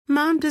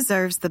Mom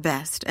deserves the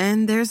best,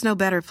 and there's no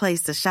better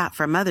place to shop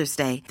for Mother's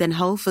Day than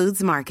Whole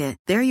Foods Market.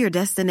 They're your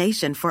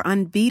destination for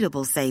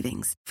unbeatable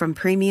savings, from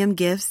premium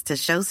gifts to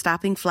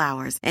show-stopping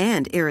flowers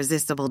and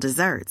irresistible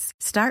desserts.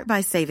 Start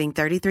by saving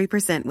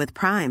 33% with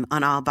Prime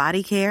on all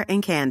body care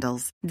and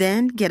candles.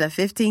 Then get a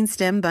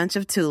 15-stem bunch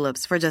of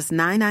tulips for just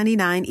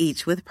 $9.99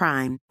 each with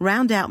Prime.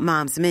 Round out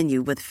Mom's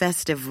menu with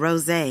festive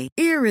rosé,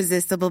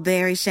 irresistible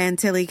berry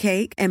chantilly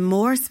cake, and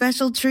more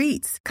special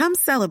treats. Come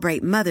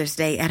celebrate Mother's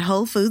Day at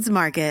Whole Foods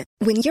Market.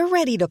 When you're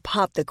ready to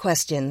pop the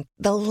question,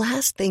 the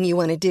last thing you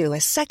want to do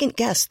is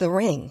second-guess the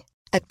ring.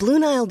 At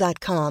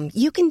BlueNile.com,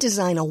 you can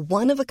design a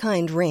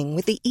one-of-a-kind ring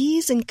with the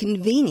ease and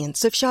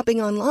convenience of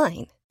shopping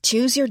online.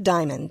 Choose your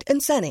diamond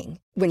and setting.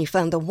 When you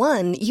find the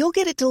one, you'll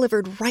get it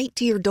delivered right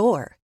to your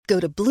door.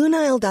 Go to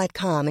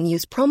BlueNile.com and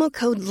use promo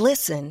code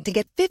LISTEN to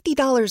get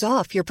 $50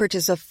 off your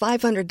purchase of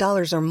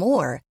 $500 or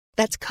more.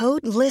 That's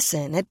code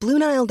LISTEN at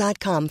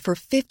BlueNile.com for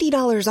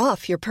 $50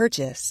 off your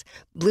purchase.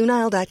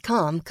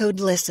 BlueNile.com, code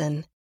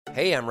LISTEN.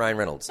 Hey, I'm Ryan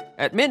Reynolds.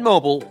 At Mint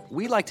Mobile,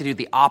 we like to do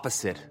the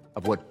opposite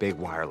of what Big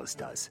Wireless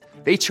does.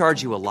 They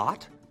charge you a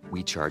lot,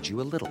 we charge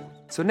you a little.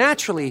 So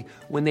naturally,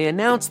 when they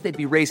announced they'd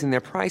be raising their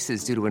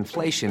prices due to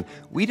inflation,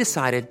 we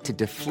decided to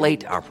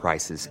deflate our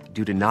prices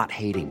due to not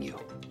hating you.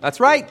 That's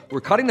right. We're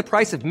cutting the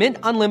price of Mint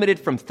Unlimited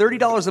from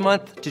 $30 a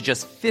month to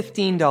just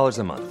 $15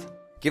 a month.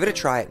 Give it a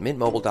try at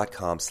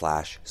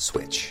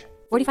mintmobile.com/switch.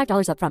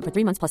 $45 up front for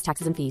 3 months plus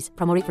taxes and fees.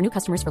 Promo rate for new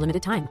customers for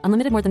limited time.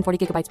 Unlimited more than 40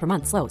 gigabytes per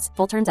month. Slows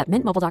full terms at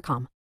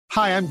mintmobile.com.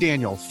 Hi, I'm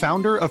Daniel,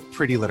 founder of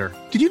Pretty Litter.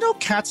 Did you know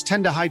cats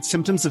tend to hide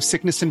symptoms of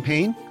sickness and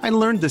pain? I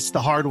learned this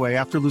the hard way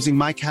after losing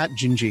my cat,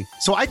 Gingy.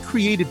 So I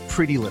created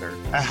Pretty Litter,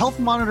 a health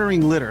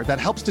monitoring litter that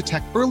helps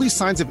detect early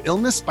signs of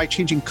illness by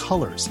changing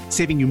colors,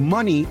 saving you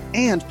money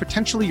and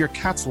potentially your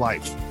cat's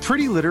life.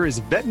 Pretty Litter is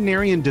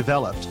veterinarian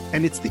developed,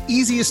 and it's the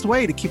easiest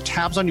way to keep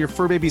tabs on your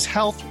fur baby's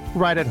health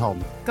right at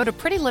home. Go to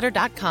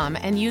prettylitter.com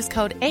and use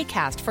code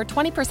ACAST for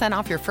 20%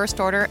 off your first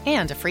order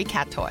and a free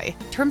cat toy.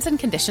 Terms and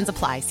conditions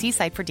apply. See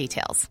site for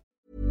details.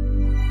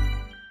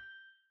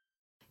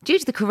 Due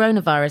to the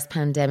coronavirus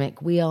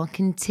pandemic, we are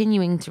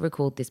continuing to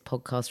record this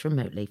podcast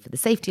remotely for the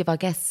safety of our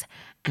guests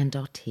and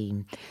our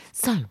team.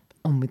 So,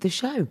 on with the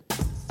show.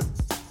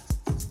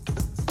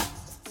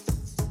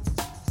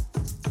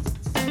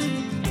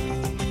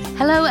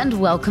 Hello and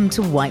welcome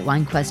to White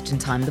Wine Question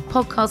Time, the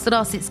podcast that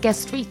asks its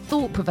guests 3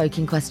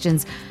 thought-provoking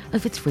questions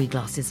over 3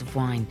 glasses of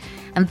wine.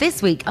 And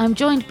this week, I'm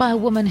joined by a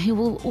woman who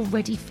will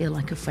already feel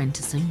like a friend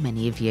to so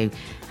many of you,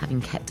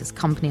 having kept us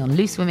company on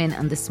Loose Women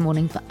and This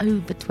Morning for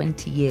over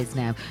 20 years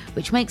now,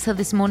 which makes her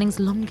this morning's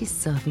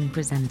longest-serving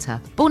presenter.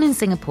 Born in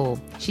Singapore,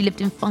 she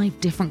lived in 5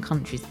 different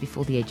countries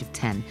before the age of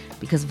 10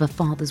 because of her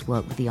father's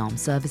work with the armed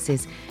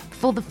services,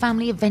 before the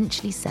family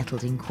eventually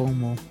settled in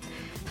Cornwall.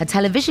 Her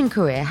television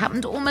career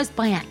happened almost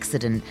by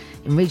accident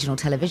in regional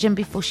television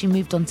before she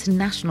moved on to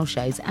national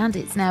shows, and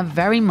it's now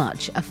very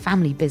much a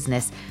family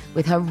business,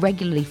 with her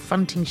regularly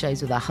fronting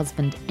shows with her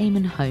husband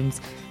Eamonn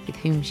Holmes, with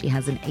whom she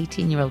has an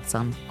 18-year-old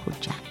son called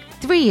Jack.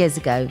 3 years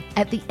ago,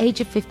 at the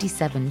age of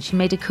 57, she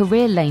made a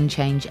career lane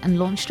change and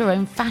launched her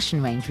own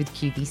fashion range with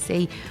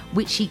QVC,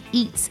 which she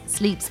eats,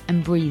 sleeps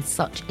and breathes.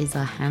 Such is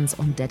her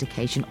hands-on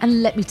dedication.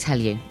 And let me tell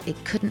you, it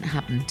couldn't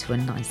happen to a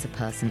nicer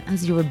person,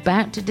 as you're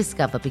about to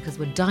discover, because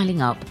we're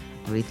dialing up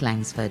Ruth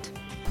Langsford.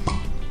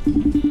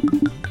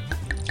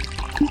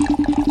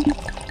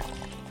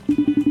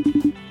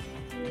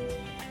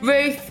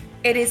 Ruth,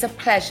 it is a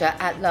pleasure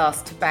at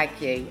last to bag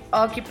you,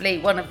 arguably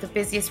one of the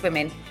busiest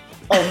women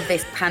on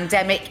this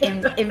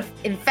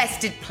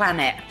pandemic-infested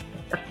planet.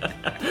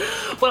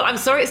 Well, I'm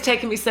sorry it's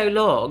taken me so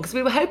long, because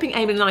we were hoping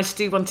Eamonn and I to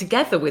do one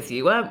together with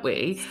you, weren't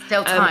we?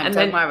 Still time,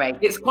 don't worry.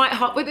 It's quite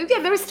hard. Well,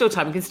 yeah, there is still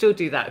time. We can still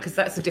do that, because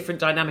that's a different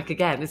dynamic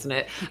again, isn't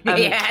it?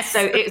 Yes. So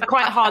it's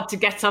quite hard to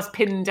get us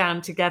pinned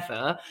down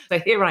together. So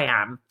here I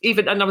am.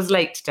 And I was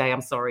late today,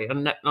 I'm sorry.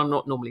 I'm not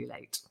normally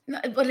late.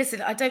 No, well,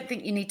 listen, I don't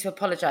think you need to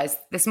apologise.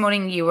 This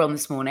morning, you were on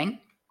This Morning.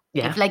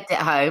 Yeah. You've legged it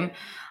home.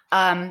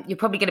 You're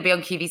probably going to be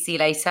on QVC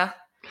later.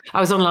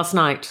 I was on last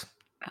night.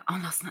 Oh,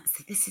 last night.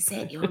 See, this is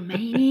it. You're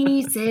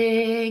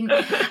amazing. And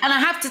I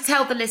have to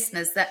tell the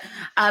listeners that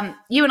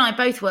you and I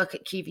both work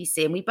at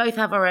QVC, and we both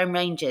have our own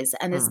ranges.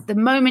 And there's the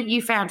moment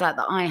you found out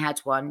that I had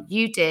one,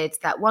 you did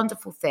that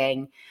wonderful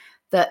thing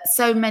that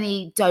so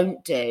many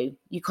don't do.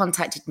 You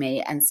contacted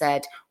me and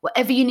said,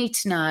 whatever you need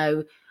to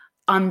know,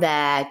 I'm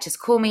there. Just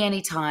call me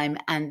anytime.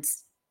 And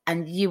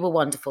you were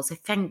wonderful. So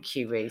thank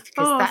you, Ruth.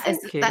 Because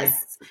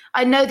that's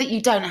I know that you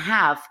don't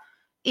have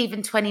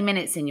even 20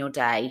 minutes in your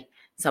day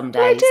some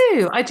days.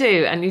 Well, I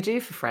do. And you do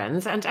for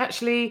friends. And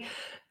actually,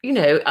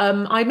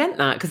 I meant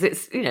that, because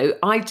it's,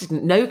 I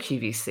didn't know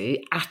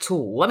QVC at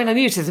all. I mean, I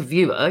knew it as a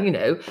viewer,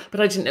 but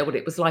I didn't know what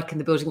it was like in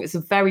the building. It's a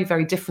very,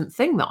 very different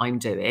thing that I'm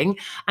doing.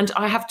 And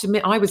I have to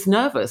admit, I was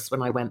nervous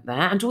when I went there.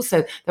 And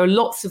also, there are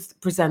lots of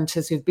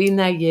presenters who've been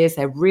there years.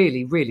 They're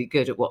really, really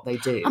good at what they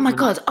do. Oh my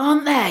God,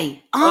 aren't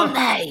they? Aren't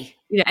they?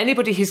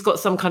 Anybody who's got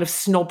some kind of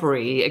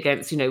snobbery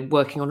against,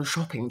 working on a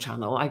shopping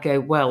channel, I go,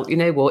 well, you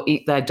know what,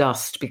 eat their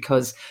dust,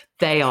 because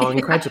they are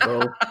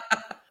incredible.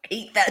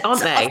 Eat their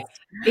aren't dust.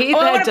 they? Eat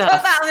I their want to put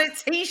dust. that on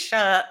a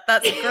T-shirt.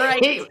 That's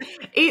great.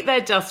 Eat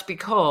their dust,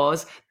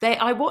 because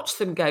I watch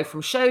them go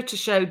from show to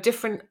show,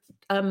 different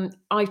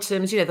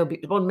items. There'll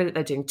be 1 minute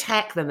they're doing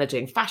tech, then they're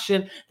doing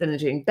fashion, then they're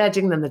doing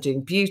bedding, then they're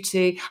doing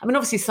beauty. I mean,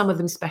 obviously some of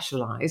them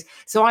specialize.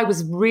 So I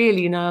was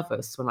really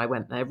nervous when I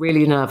went there,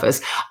 really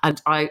nervous.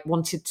 And I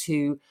wanted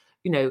to,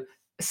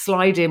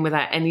 slide in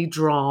without any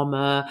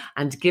drama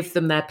and give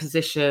them their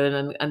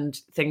position and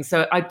things.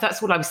 So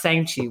that's what I was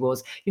saying to you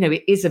was,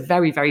 it is a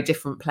very, very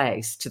different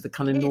place to the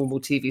kind of normal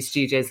TV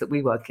studios that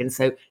we work in.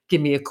 So give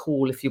me a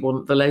call if you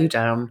want the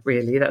lowdown,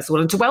 really. That's all.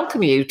 And to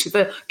welcome you to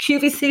the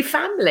QVC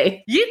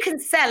family. You can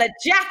sell a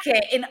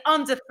jacket in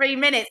under 3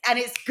 minutes and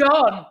it's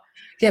gone.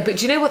 Yeah, but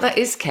do you know what that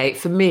is, Kate?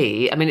 For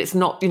me, I mean, it's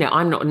not,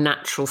 I'm not a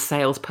natural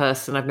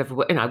salesperson. I've never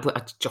worked, I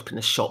had to job in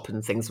a shop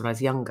and things when I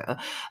was younger.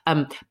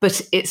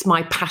 But it's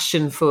my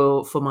passion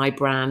for my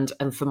brand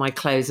and for my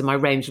clothes and my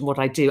range and what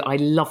I do. I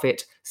love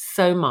it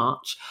so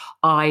much.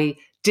 I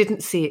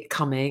didn't see it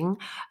coming.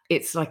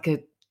 It's like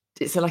a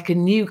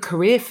new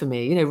career for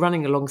me,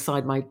 running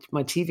alongside my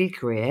TV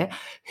career.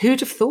 Who'd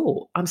have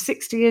thought? I'm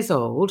 60 years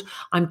old.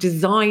 I'm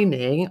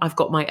designing. I've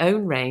got my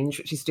own range,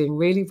 which is doing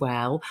really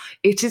well.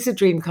 It is a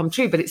dream come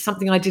true, but it's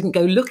something I didn't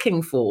go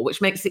looking for,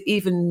 which makes it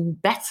even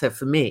better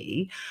for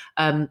me.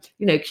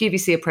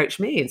 QVC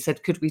approached me and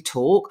said, could we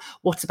talk?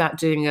 What about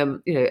doing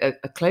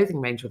a clothing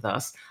range with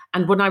us?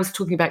 And when I was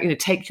talking about,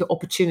 take your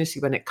opportunity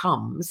when it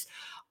comes,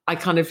 I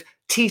kind of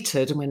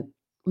teetered and went,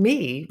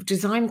 me,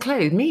 design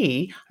clothes,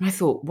 me? And I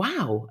thought,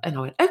 wow. And I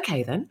went,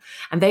 okay then.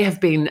 And they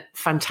have been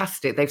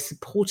fantastic. They've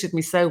supported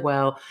me so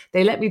well.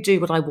 They let me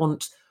do what I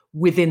want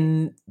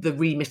within the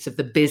remit of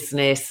the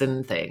business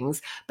and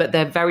things, but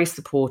they're very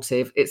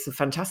supportive. It's a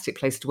fantastic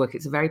place to work.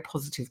 It's a very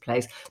positive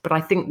place. But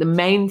I think the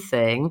main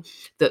thing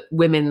that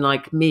women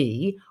like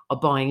me are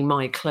buying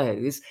my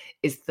clothes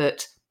is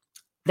that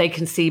they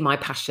can see my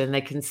passion. They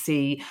can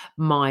see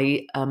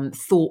my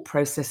thought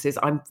processes.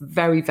 I'm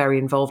very, very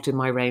involved in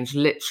my range,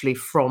 literally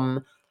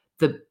from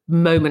the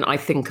moment I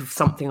think of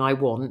something I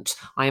want.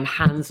 I am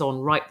hands-on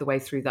right the way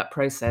through that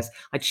process.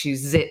 I choose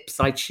zips,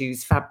 I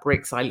choose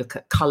fabrics, I look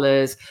at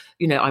colours.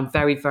 I'm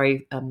very,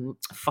 very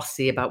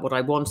fussy about what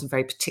I want and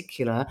very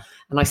particular,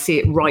 and I see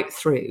it right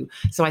through.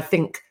 So I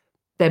think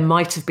there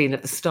might have been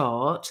at the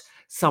start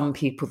some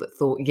people that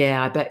thought,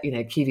 yeah, I bet,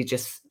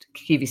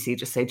 QVC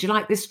just say, do you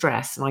like this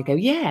dress? And I go,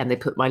 yeah. And they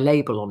put my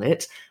label on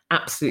it.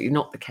 Absolutely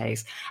not the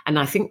case. And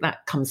I think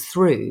that comes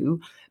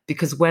through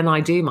because when I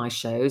do my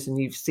shows, and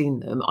you've seen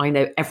them, I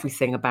know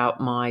everything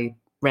about my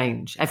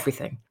range,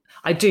 everything.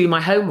 I do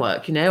my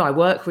homework, I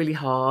work really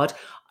hard.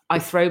 I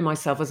throw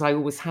myself, as I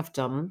always have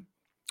done,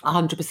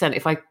 100%.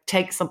 If I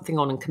take something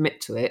on and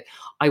commit to it,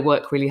 I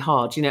work really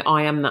hard.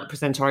 I am that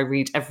presenter. I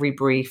read every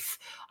brief.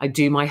 I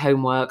do my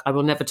homework. I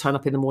will never turn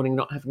up in the morning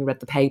not having read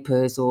the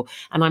papers.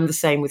 And I'm the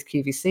same with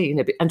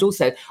QVC. And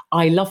also,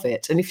 I love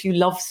it. And if you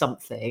love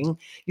something,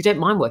 you don't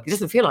mind work. It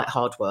doesn't feel like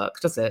hard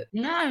work, does it?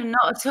 No,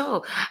 not at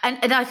all.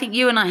 And I think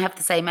you and I have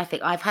the same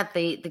ethic. I've had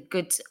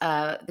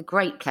the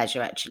great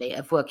pleasure actually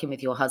of working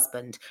with your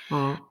husband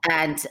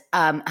and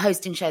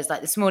hosting shows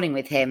like This Morning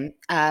with him.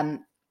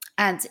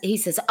 And he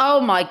says, oh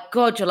my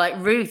God, you're like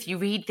Ruth. You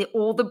read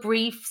all the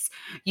briefs,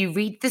 you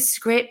read the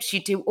scripts,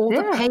 you do all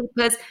the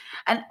papers.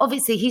 And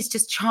obviously he's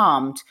just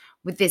charmed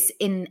with this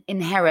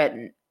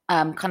inherent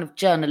kind of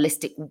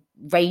journalistic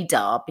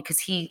radar because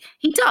he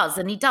does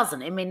and he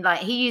doesn't. I mean, like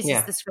he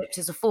uses the script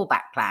as a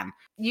fallback plan.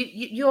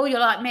 You're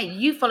like me.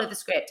 You follow the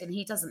script and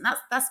he doesn't.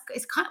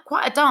 It's kind of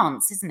quite a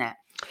dance, isn't it?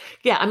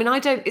 Yeah, I mean,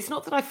 it's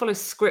not that I follow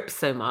scripts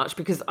so much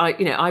because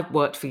I've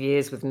worked for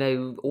years with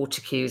no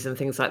autocues and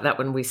things like that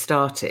when we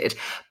started,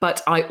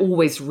 but I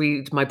always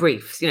read my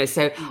briefs,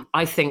 so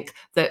I think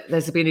that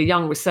there's been a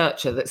young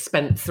researcher that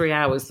spent 3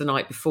 hours the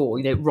night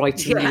before,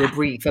 writing you a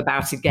brief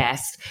about a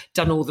guest,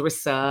 done all the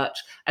research.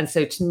 And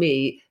so to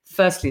me,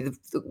 firstly,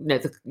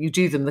 you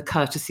do them the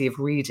courtesy of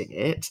reading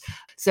it.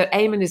 So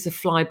Eamon is a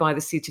fly by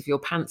the seat of your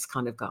pants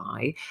kind of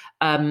guy.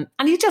 And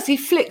he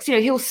flicks,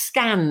 he'll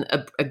scan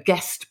a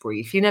guest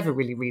brief. He never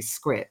really reads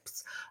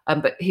scripts,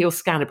 but he'll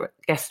scan a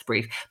guest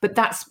brief. But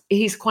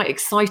he's quite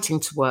exciting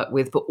to work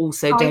with, but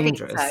also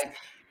dangerous. I think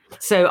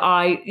so.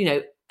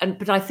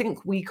 But I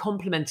think we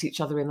complement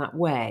each other in that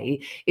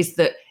way, is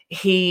that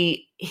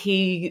he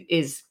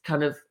is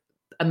kind of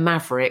a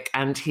maverick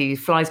and he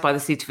flies by the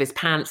seat of his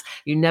pants.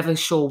 You're never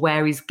sure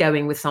where he's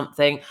going with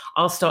something.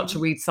 I'll start to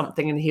read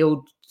something and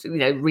he'll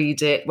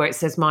read it where it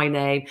says my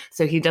name,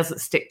 so he doesn't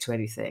stick to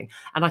anything.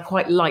 And I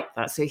quite like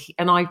that. So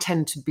I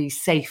tend to be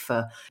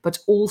safer, but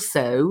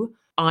also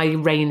I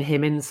rein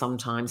him in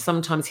sometimes.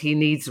 Sometimes he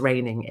needs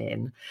reining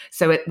in.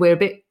 So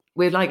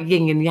we're like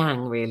yin and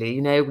yang, really.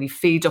 We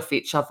feed off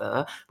each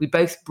other. We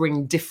both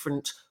bring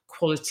different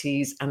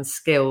qualities and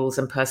skills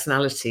and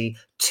personality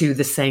to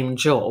the same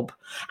job.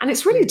 And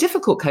it's really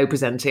difficult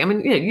co-presenting. I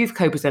mean, you've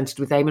co-presented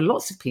with Eamon,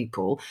 lots of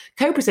people.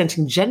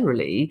 Co-presenting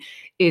generally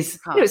is,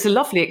 it's a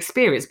lovely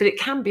experience, but it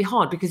can be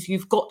hard because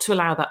you've got to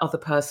allow that other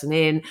person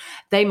in.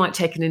 They might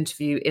take an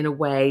interview in a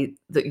way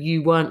that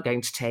you weren't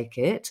going to take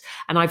it.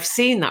 And I've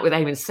seen that with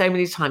Eamon so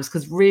many times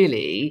because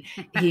really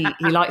he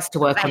likes to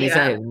work on his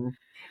own.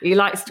 He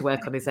likes to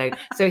work on his own.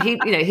 So he'll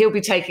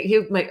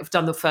have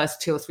done the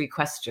first 2 or 3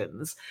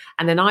 questions.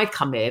 And then I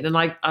come in and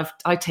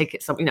I take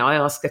it something, I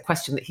ask a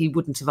question that he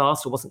wouldn't have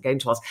asked or wasn't going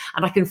to ask.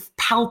 And I can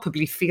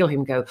palpably feel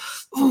him go,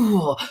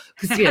 oh,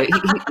 because,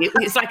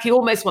 it's like he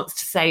almost wants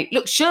to say,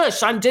 look,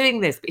 shush, I'm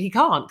doing this, but he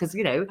can't because,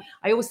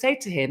 I always say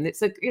to him,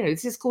 this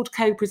is called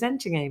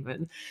co-presenting,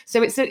 Eamon.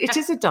 So it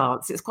is a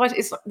dance.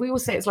 We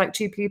always say it's like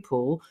 2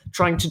 people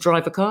trying to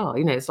drive a car.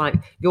 It's like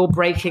you're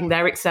braking,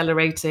 they're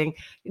accelerating,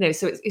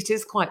 so it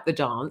is quite the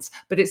dance,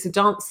 but it's a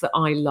dance that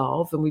I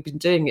love and we've been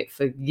doing it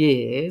for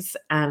years.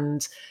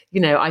 And,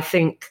 I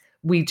think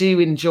we do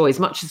enjoy, as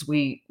much as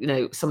we,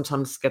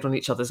 sometimes get on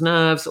each other's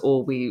nerves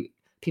or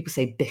people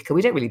say bicker.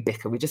 We don't really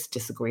bicker. We just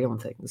disagree on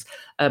things.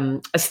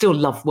 I still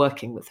love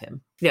working with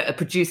him. A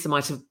producer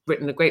might have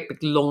written a great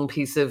big long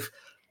piece of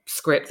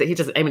script that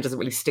Eamon doesn't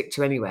really stick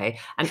to anyway.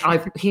 And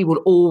he will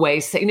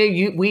always say,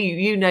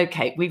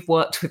 Kate, we've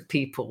worked with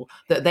people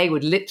that they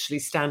would literally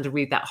stand and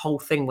read that whole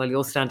thing while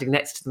you're standing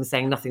next to them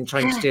saying nothing,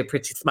 trying to do a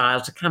pretty smile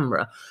to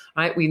camera,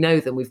 right? We know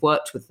them, we've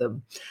worked with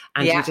them.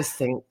 And you just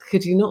think,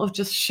 could you not have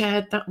just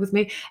shared that with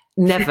me?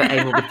 Never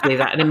Eamon would do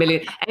that in a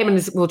million.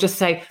 Eamon will just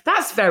say,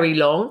 that's very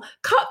long.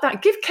 Cut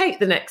that. Give Kate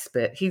the next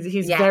bit.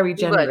 He's very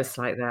generous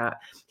like that.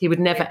 He would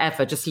never,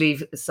 ever just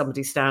leave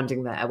somebody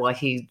standing there while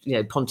he,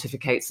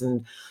 pontificates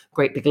and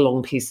great big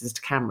long pieces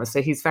to camera.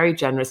 So he's very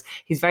generous.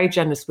 He's very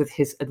generous with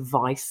his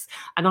advice.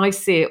 And I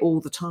see it all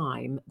the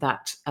time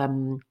that,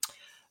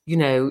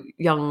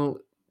 young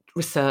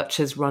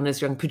researchers,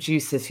 runners, young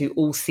producers who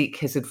all seek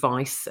his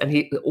advice, and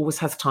he always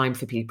has time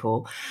for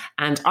people.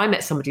 And I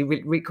met somebody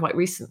quite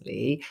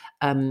recently,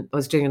 I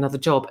was doing another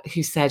job,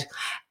 who said,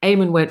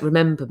 Eamon won't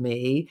remember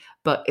me,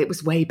 but it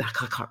was way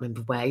back, I can't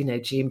remember where,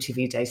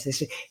 GMTV days.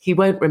 So he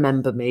won't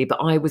remember me, but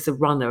I was a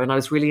runner and I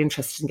was really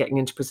interested in getting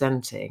into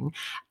presenting.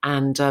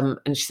 And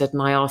she said,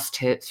 and I asked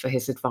for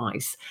his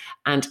advice,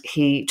 and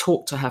he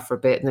talked to her for a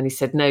bit, and then he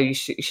said, no, you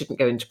shouldn't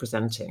go into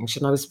presenting.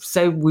 And I was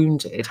so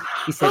wounded.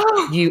 He said,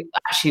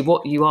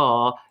 what you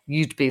are,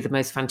 you'd be the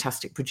most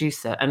fantastic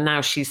producer. And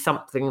now she's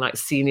something like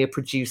senior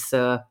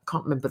producer,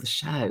 can't remember the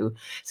show.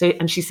 So,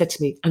 and she said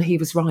to me, and he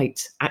was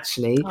right,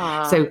 actually.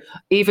 Aww. So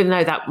even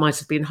though that might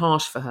have been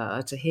harsh for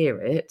her to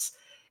hear it,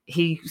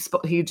 he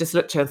just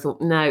looked at her and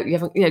thought, no, you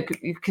haven't,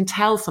 you can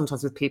tell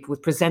sometimes with people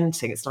with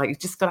presenting, it's like, you've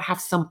just got to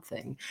have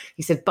something.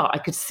 He said, but I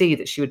could see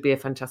that she would be a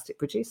fantastic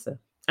producer.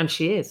 And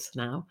she is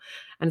now.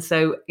 And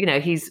so,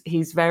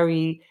 he's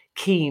very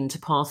keen to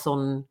pass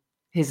on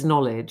his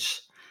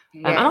knowledge.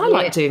 And I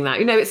like doing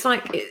that. It's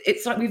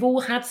like we've all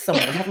had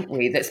someone, haven't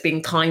we, that's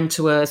been kind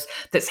to us,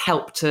 that's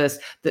helped us,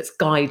 that's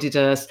guided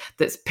us,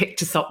 that's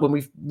picked us up when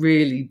we've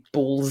really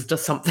ballsed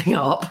something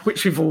up,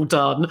 which we've all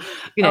done,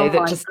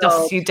 that just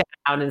dusts you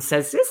down and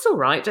says, it's all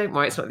right, don't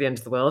worry, it's not the end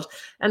of the world.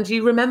 And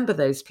you remember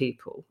those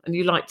people and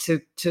you like to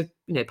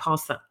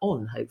pass that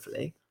on,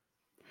 hopefully.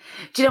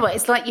 Do you know what?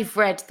 It's like you've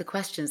read the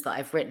questions that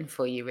I've written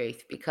for you,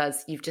 Ruth,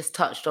 because you've just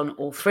touched on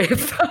all 3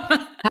 of them.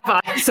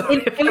 Have I?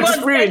 Sorry, I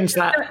just ruined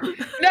that.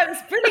 No,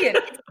 it's brilliant.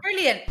 It's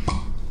brilliant.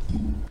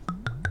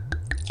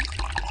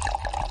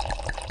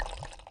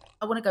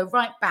 I want to go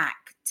right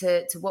back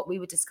to what we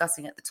were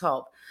discussing at the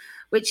top,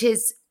 which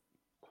is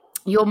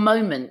your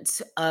moment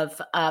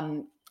of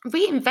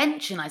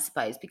reinvention, I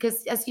suppose,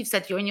 because as you've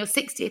said, you're in your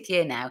 60th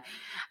year now.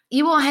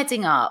 You are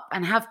heading up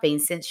and have been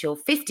since your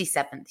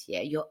 57th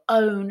year, your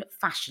own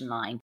fashion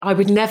line. I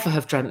would never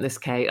have dreamt this,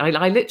 Kate.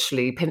 I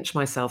literally pinch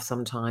myself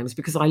sometimes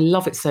because I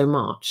love it so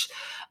much.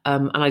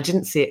 And I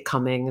didn't see it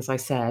coming, as I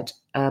said.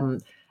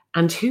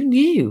 And who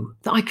knew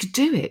that I could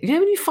do it?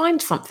 When you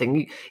find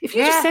something, if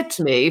you just said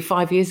to me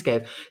 5 years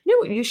ago,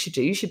 what you should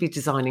do? You should be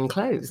designing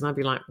clothes. And I'd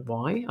be like,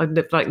 why? I'd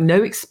have like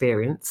no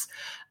experience.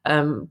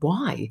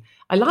 Why?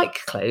 I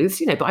like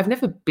clothes, but I've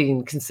never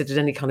been considered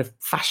any kind of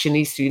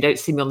fashionista. You don't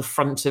see me on the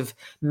front of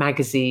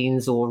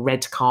magazines or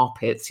red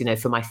carpets,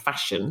 for my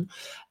fashion.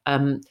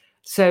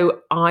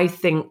 So I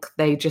think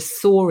they just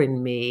saw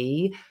in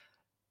me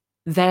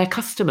their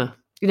customer.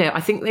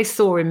 I think they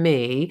saw in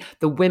me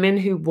the women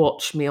who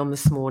watch me on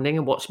This Morning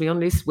and watch me on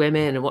Loose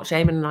Women and watch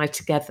Eamon and I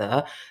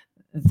together.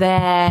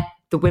 They're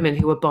the women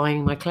who are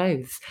buying my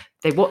clothes.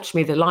 They watch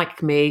me, they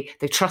like me,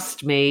 they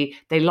trust me,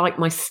 they like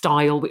my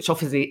style, which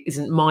obviously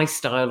isn't my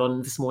style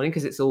on This Morning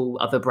because it's all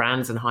other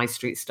brands and high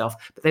street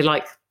stuff, but they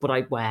like what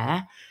I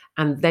wear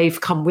and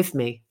they've come with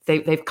me.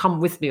 They've come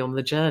with me on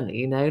the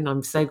journey, and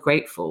I'm so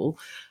grateful.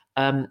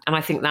 And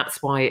I think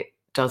that's why it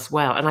does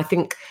well. And I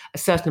think a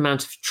certain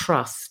amount of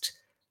trust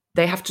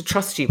They have to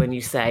trust you when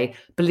you say,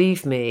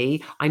 believe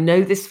me, I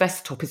know this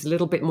vest top is a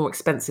little bit more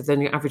expensive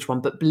than your average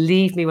one, but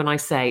believe me when I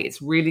say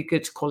it's really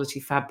good quality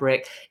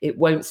fabric, it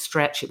won't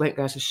stretch, it won't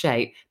go out of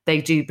shape.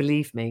 They do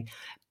believe me.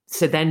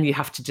 So then you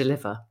have to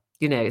deliver.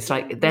 You know, it's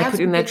like they're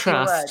putting their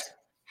trust.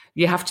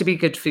 You have to be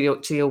good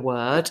to your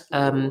word.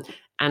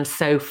 And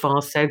so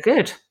far, so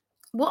good.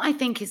 What I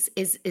think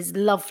is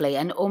lovely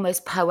and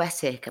almost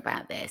poetic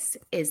about this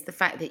is the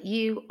fact that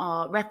you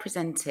are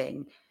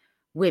representing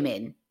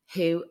women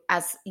who,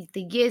 as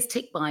the years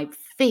tick by,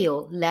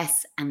 feel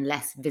less and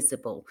less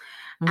visible.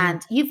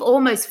 And you've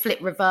almost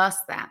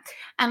reversed that.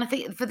 And I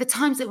think for the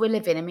times that we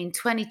live in, I mean,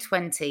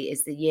 2020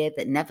 is the year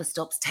that never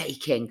stops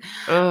taking.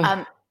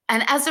 And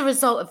as a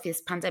result of this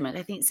pandemic,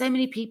 I think so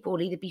many people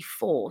will either be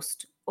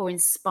forced or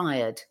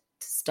inspired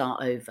to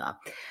start over.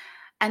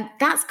 And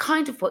that's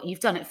kind of what you've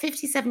done. At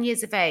 57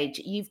 years of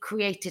age, you've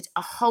created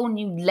a whole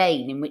new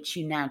lane in which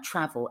you now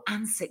travel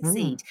and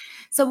succeed.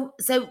 So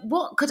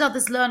what could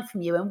others learn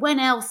from you? And when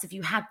else have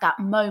you had that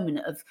moment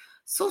of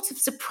sort of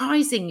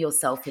surprising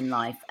yourself in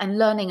life and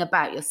learning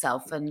about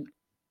yourself and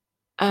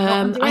not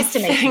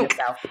underestimating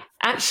yourself?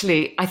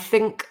 Actually, I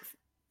think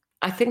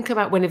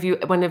about when have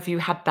you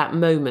had that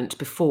moment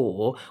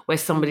before where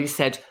somebody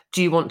said,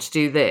 do you want to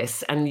do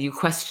this? And you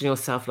question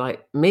yourself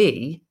like,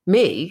 me,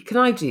 can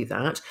I do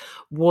that?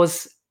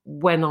 Was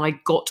when I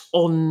got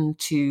on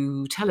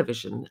to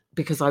television,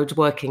 because I was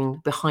working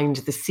behind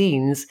the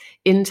scenes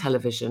in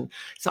television.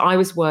 So I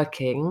was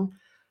working,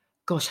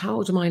 gosh, how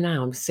old am I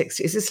now? I'm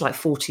 60. Is this like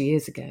 40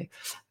 years ago?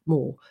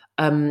 More.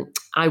 I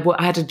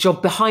had a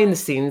job behind the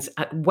scenes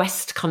at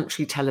West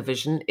Country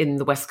Television in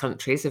the West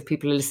Country. So if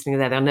people are listening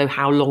there, they'll know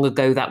how long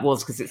ago that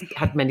was because it's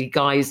had many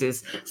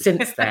guises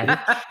since then.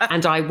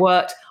 And I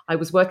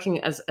was working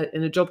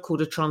in a job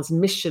called a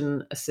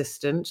transmission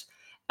assistant.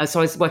 So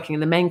I was working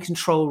in the main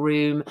control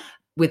room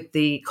with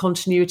the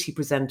continuity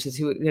presenters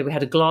who, we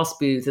had a glass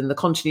booth, and the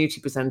continuity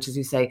presenters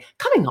who say,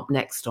 coming up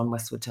next on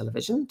Westwood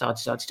Television,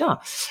 da-da-da-da-da.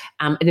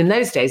 And in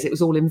those days, it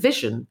was all in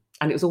Vision.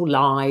 And it was all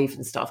live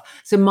and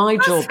stuff. So my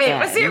job then...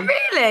 Was it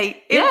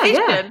really? In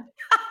Vision? Yeah.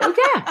 Oh,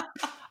 yeah.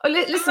 Oh,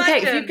 listen,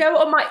 Kate, if you go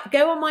on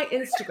my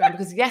Instagram,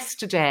 because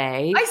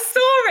yesterday... I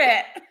saw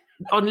it!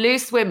 On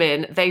Loose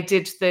Women, they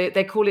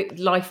call it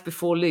Life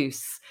Before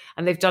Loose.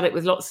 And they've done it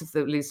with lots of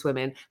the Loose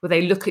Women, where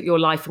they look at your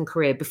life and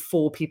career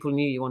before people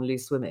knew you on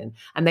Loose Women.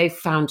 And they've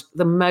found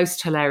the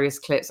most hilarious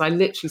clips. I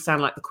literally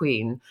sound like the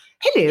Queen.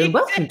 Hello and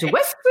welcome to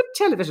Westwood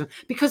Television.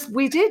 Because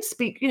we did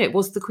speak, it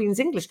was the Queen's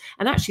English.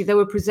 And actually there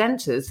were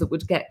presenters that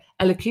would get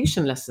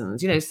elocution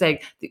lessons, saying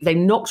they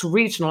knocked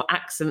regional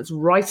accents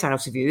right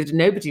out of you.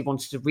 Nobody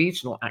wanted a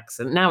regional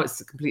accent. Now it's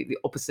the completely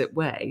opposite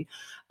way.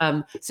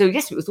 So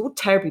yes, it was all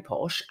terribly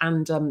posh.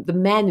 And the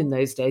men in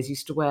those days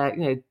used to wear,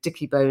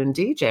 Dickie Bow and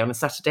DJ on a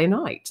Saturday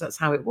night. That's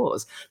how it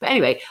was. But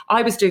anyway,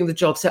 I was doing the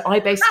job. So I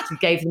basically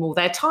gave them all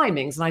their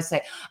timings. And I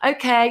say,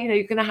 okay,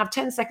 you're going to have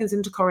 10 seconds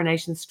into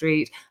Coronation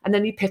Street. And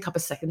then you pick up a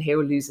second here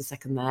or lose a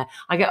second there.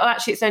 I go, oh,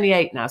 actually, it's only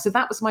 8 now. So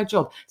that was my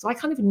job. So I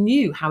kind of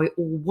knew how it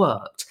all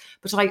worked.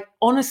 But I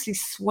honestly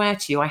swear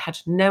to you, I had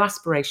no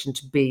aspiration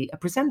to be a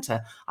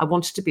presenter. I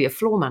wanted to be a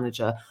floor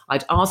manager.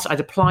 I'd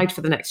applied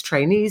for the next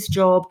trainee's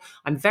job.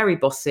 I'm very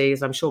bossy,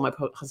 as I'm sure my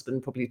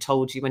husband probably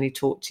told you when he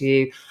talked to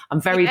you. I'm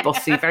very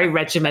bossy, very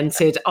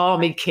regimented,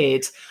 army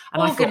kid.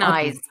 And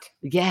organised.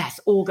 Yes,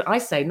 I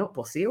say not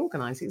bossy,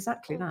 organised,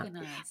 exactly that.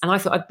 And I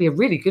thought I'd be a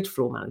really good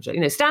floor manager.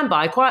 Stand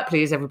by, quiet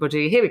please,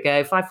 everybody. Here we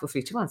go, 5, 4,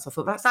 3, 2, 1. So I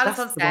thought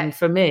that's the one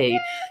for me.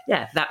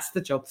 Yeah, that's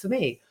the job for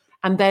me.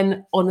 And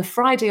then on a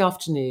Friday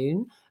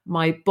afternoon,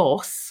 my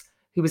boss,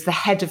 who was the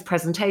head of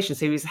presentation,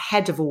 so he was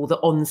head of all the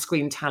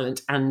on-screen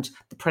talent and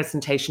the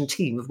presentation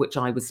team, of which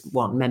I was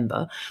one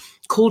member,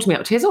 called me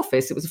up to his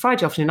office. It was a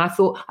Friday afternoon. I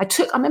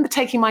remember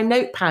taking my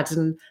notepad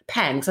and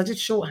pen, because I did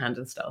shorthand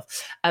and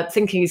stuff,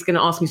 thinking he's going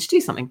to ask me to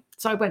do something.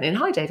 So I went in,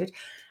 hi, David.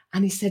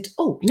 And he said,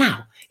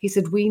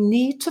 we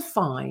need to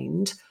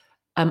find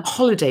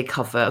holiday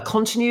cover, a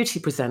continuity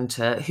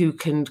presenter who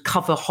can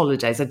cover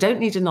holidays. I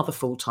don't need another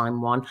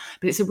full-time one,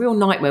 but it's a real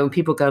nightmare when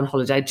people go on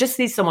holiday. I just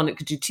need someone that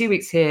could do 2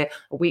 weeks here,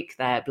 a week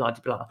there, blah,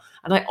 blah, blah.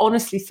 And I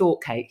honestly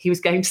thought, Kate, he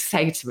was going to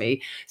say to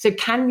me, so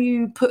can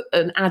you put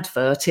an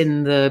advert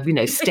in the,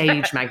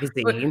 Stage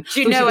magazine?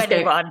 Do you know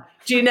anyone?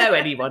 Do you know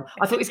anyone?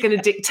 I thought he was going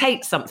to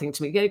dictate something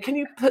to me. Can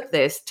you put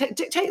this,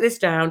 take this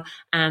down?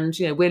 And,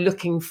 we're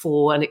looking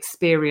for an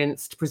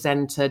experienced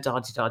presenter,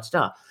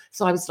 da-da-da-da-da.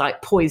 So I was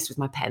like poised with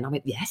my pen. I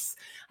went, yes.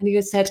 And he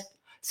said,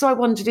 so I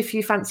wondered if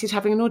you fancied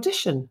having an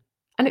audition.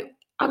 And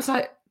I was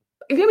like,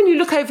 when you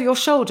look over your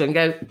shoulder and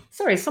go,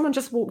 sorry, someone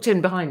just walked in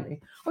behind me.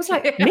 I was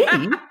like, me?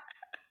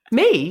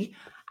 Me?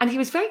 And he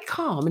was very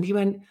calm and he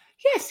went,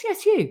 yes,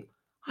 you.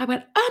 I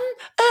went, I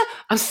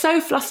was so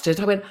flustered.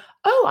 I went,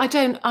 oh, I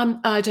don't.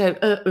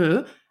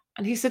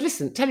 And he said,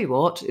 listen, tell you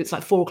what, it's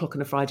like 4 o'clock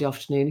on a Friday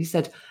afternoon. He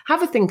said,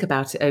 have a think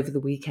about it over the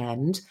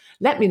weekend.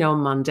 Let me know on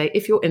Monday.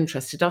 If you're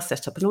interested, I'll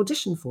set up an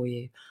audition for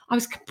you. I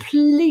was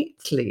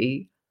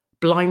completely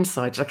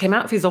blindsided. I came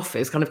out of his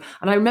office and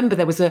I remember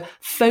there was a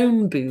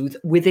phone booth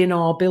within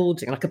our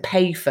building, like a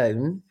pay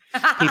phone.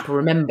 People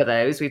remember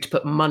those. We had to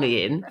put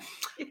money in.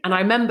 And I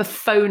remember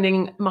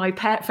phoning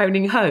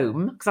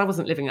home, because I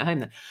wasn't living at home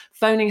then,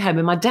 phoning home,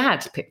 and my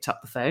dad picked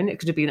up the phone. It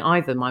could have been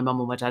either my mum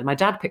or my dad. My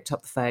dad picked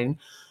up the phone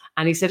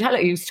and he said, hello,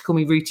 he used to call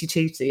me Rooty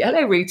Tooty.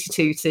 Hello, Rooty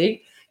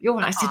Tooty. You're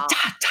right. I said,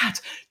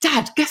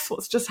 Dad, guess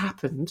what's just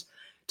happened?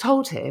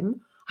 Told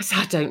him. I said,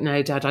 I don't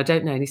know, Dad, I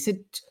don't know. And he said,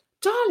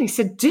 darling, he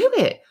said, do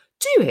it.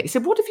 He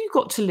said, what have you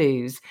got to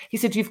lose? He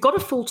said, you've got a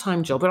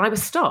full-time job. And I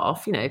was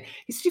staff, He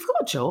said, you've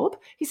got a job.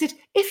 He said,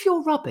 if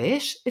you're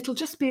rubbish, it'll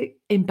just be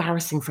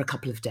embarrassing for a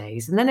couple of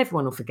days and then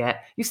everyone will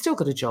forget. You've still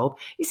got a job.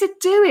 He said,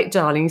 do it,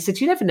 darling. He said,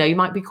 you never know, you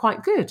might be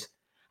quite good.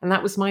 And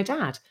that was my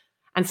dad.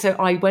 And so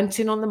I went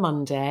in on the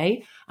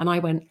Monday and I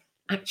went,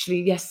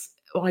 actually, yes,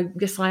 I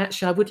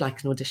would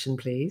like an audition,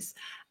 please.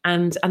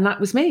 And that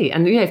was me.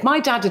 And, if my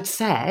dad had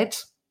said,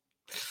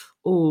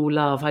 oh,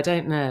 love, I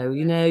don't know.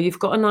 You've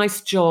got a nice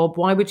job.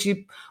 Why would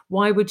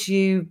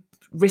you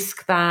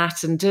risk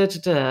that? And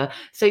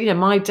So,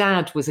 my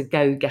dad was a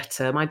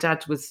go-getter. My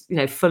dad was,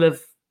 full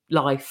of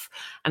life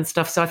and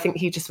stuff. So I think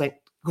he just went,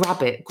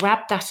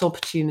 grab that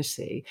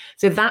opportunity.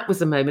 So that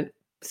was a moment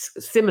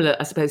similar,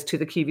 I suppose, to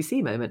the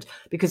QVC moment,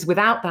 because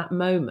without that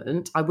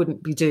moment, I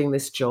wouldn't be doing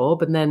this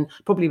job. And then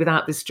probably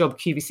without this job,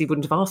 QVC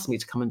wouldn't have asked me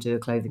to come and do a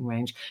clothing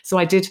range. So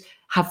I did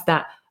have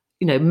that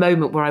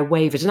moment where I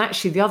wavered. And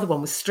actually the other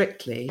one was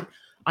Strictly.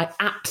 I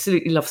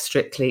absolutely love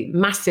Strictly.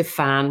 Massive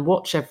fan,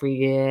 watch every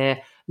year,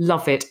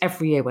 love it.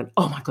 Every year went,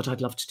 oh my God,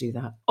 I'd love to do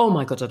that. Oh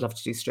my God, I'd love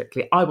to do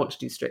Strictly. I want to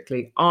do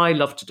Strictly. I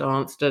love to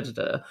dance,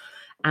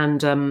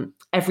 And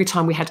every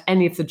time we had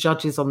any of the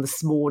judges on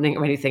This Morning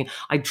or anything,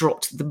 I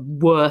dropped the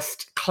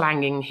worst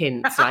clanging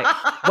hints like,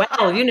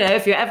 well,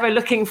 if you're ever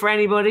looking for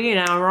anybody,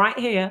 I'm right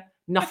here.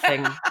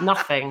 Nothing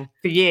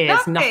for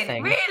years,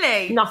 nothing.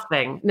 Really?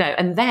 Nothing. No.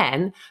 And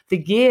then the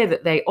year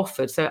that they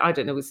offered, so I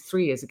don't know, it was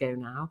 3 years ago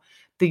now,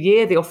 the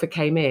year the offer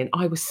came in,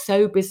 I was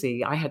so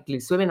busy. I had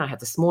Loose Women, I had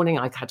This Morning,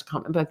 I can't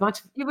remember.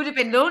 You would have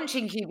been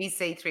launching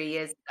QVC 3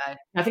 years ago.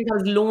 I think I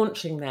was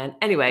launching then.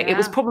 Anyway, It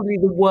was probably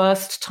the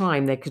worst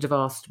time they could have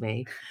asked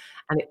me.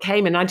 And it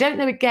came in. I don't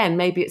know, again,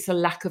 maybe it's a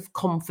lack of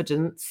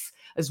confidence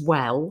as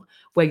well,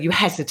 where you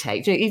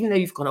hesitate. Even though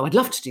you've gone, oh, I'd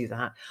love to do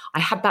that.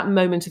 I had that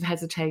moment of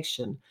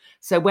hesitation.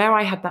 So where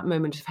I had that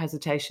moment of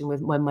hesitation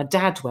when my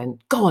dad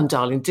went, go on,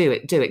 darling, do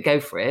it, go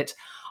for it.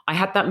 I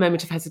had that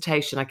moment of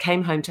hesitation. I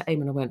came home to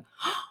Eamon and I went,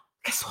 oh,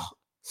 guess what?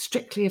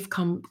 Strictly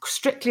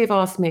have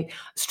asked me.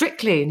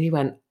 Strictly. And he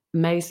went,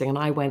 amazing. And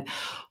I went,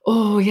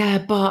 oh yeah,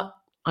 but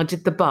I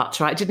did the but,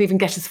 right? I didn't even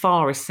get as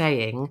far as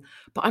saying,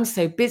 but I'm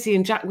so busy.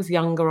 And Jack was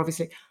younger,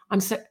 obviously.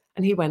 And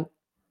he went,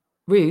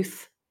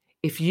 Ruth,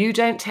 if you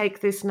don't take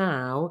this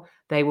now,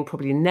 they will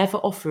probably never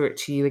offer it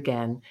to you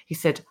again. He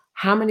said,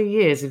 how many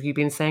years have you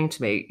been saying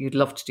to me you'd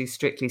love to do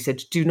Strictly? He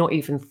said, do not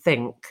even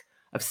think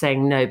of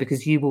saying no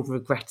because you will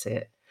regret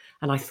it.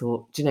 And I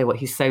thought, do you know what?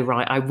 He's so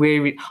right. I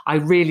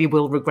really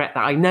will regret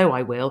that. I know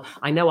I will.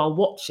 I know I'll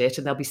watch it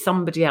and there'll be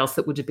somebody else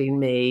that would have been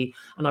me.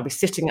 And I'll be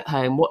sitting at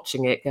home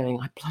watching it going,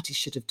 I bloody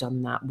should have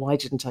done that. Why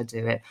didn't I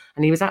do it?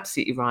 And he was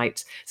absolutely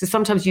right. So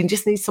sometimes you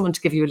just need someone to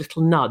give you a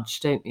little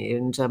nudge, don't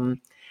you?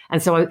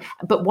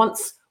 But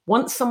once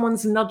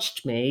someone's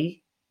nudged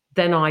me,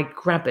 then I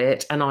grab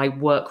it and I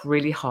work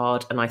really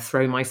hard and I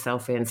throw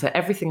myself in. So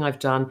everything I've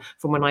done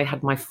from when I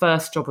had my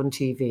first job on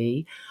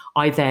TV,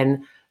 I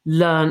then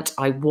learnt,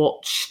 I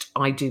watched,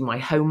 I do my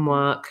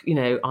homework,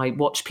 I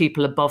watch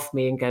people above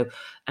me and go,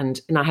 and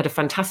I had a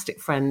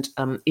fantastic friend,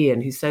 Ian,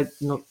 who's so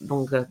no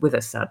longer with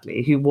us,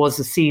 sadly, who was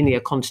a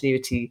senior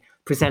continuity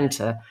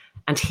presenter,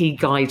 and he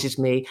guided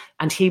me,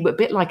 and he, a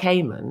bit like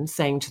Eamon,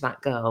 saying to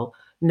that girl,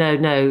 no,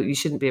 you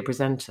shouldn't be a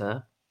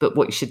presenter, but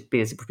what you should be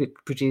as a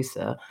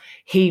producer.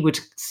 He would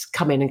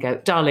come in and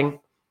go, darling,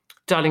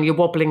 you're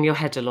wobbling your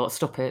head a lot,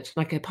 stop it.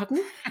 And I go,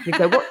 pardon? And he'd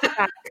go,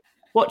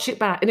 watch it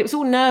back. And it was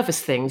all nervous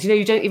things,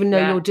 you don't even know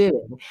you're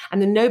doing. And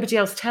then nobody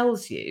else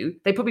tells you.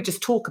 They probably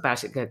just talk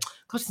about it and go,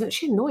 God, isn't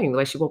she annoying the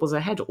way she wobbles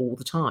her head all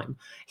the time?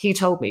 He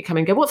told me, come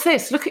and go, what's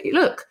this?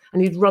 Look.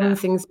 And he'd run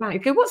things back.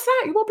 He'd go, what's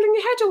that? You're wobbling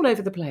your head all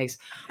over the place.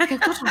 I go,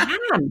 God, I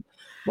am.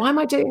 Why am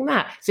I doing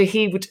that? So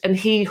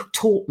he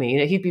taught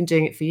me, he'd been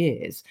doing it for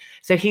years.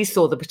 So he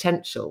saw the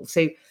potential.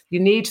 So you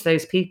need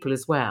those people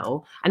as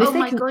well. And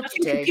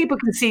if people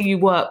can see you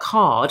work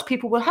hard,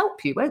 people will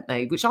help you, won't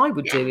they? Which I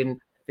would do in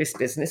this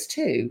business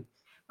too.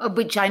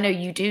 Which I know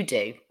you do.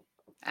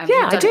 I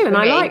do. And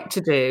I like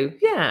to do.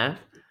 Yeah.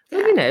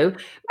 And, and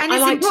I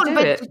like to do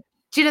it.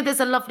 Do you know, there's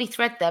a lovely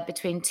thread there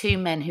between two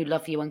men who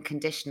love you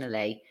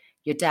unconditionally,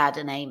 your dad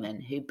and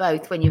Eamon, who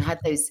both, when you had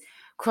those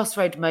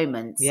crossroad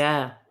moments,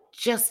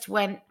 just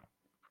went,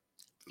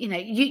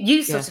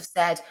 you sort of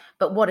said,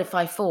 but what if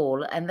I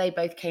fall? And they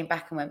both came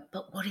back and went,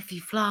 but what if you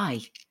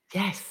fly?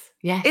 Yes.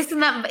 Isn't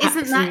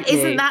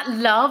that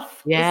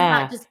love?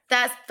 Yeah. Isn't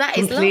that that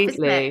is love,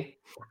 isn't it?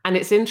 And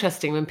it's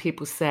interesting when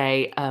people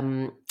say,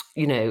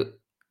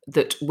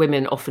 that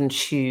women often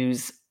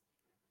choose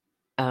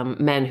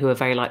men who are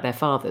very like their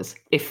fathers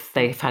if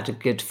they've had a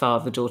good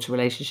father-daughter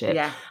relationship.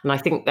 Yeah. And I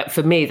think that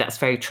for me, that's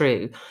very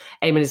true.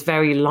 Eamon is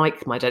very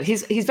like my dad.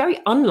 He's very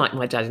unlike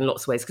my dad in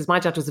lots of ways, because my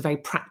dad was a very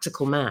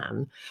practical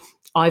man.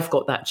 I've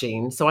got that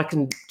gene, so I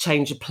can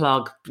change a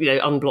plug,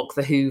 unblock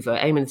the Hoover.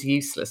 Eamon's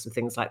useless and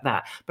things like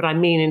that. But I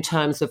mean, in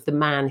terms of the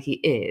man he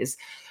is,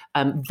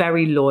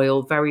 very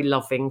loyal, very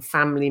loving,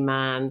 family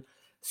man,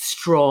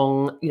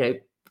 strong,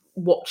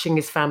 watching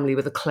his family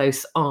with a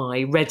close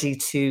eye, ready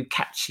to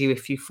catch you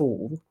if you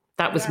fall.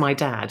 That was my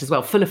dad as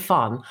well, full of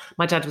fun.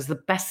 My dad was the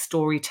best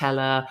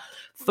storyteller,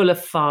 full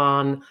of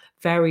fun,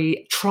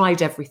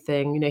 tried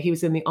everything. He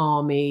was in the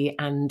army,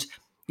 and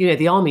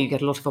the army, you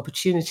get a lot of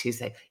opportunities.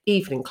 They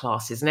evening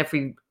classes,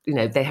 and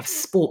they have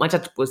sport. My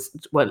dad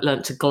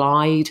learnt to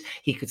glide.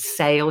 He could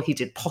sail. He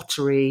did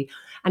pottery.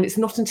 And it's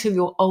not until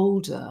you're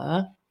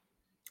older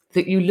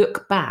that you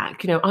look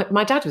back.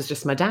 My dad was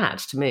just my dad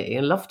to me,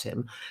 and loved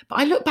him. But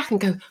I look back and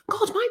go,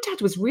 God, my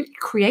dad was really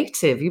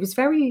creative. He was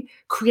very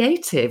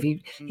creative.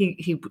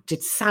 He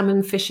did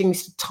salmon fishing. He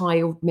used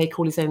to make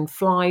all his own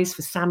flies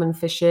for salmon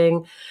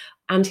fishing.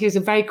 And he was a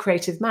very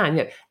creative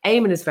man.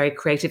 Eamon is very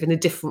creative in a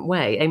different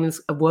way.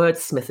 Eamon's a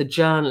wordsmith, a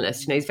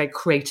journalist. He's very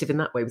creative in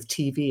that way with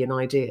TV and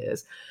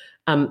ideas.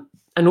 And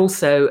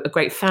also a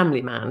great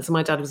family man. So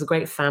my dad was a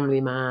great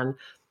family man,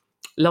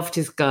 loved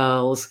his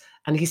girls.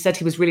 And he said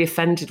he was really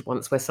offended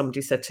once where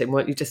somebody said to him,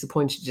 weren't you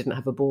disappointed you didn't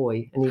have a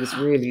boy? And he was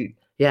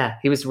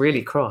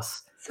really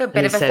cross. So a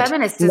bit of a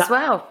feminist as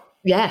well.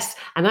 Yes.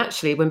 And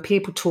actually, when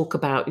people talk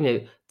about,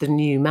 the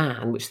new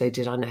man, which they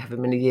did, I know however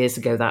many years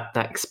ago, that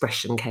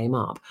expression came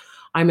up.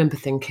 I remember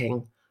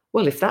thinking,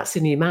 well, if that's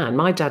a new man,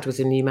 my dad was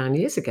a new man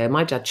years ago.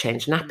 My dad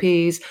changed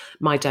nappies.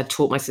 My dad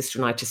taught my sister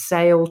and I to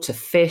sail, to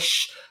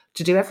fish,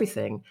 to do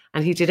everything.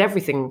 And he did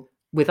everything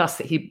with us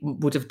that he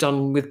would have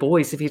done with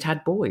boys if he'd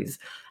had boys.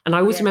 And I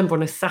always remember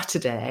on a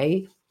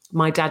Saturday,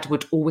 my dad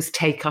would always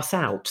take us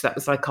out. That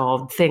was like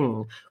our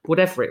thing,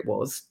 whatever it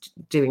was,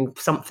 doing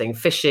something,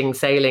 fishing,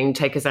 sailing,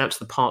 take us out to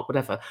the park,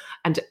 whatever.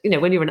 And,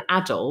 when you're an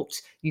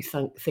adult, you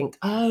think,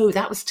 oh,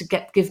 that was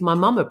to give my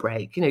mum a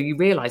break. You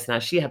realise now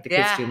she had the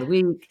kids during the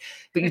week,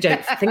 but you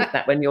don't think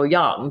that when you're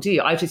young, do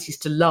you? I just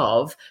used to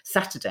love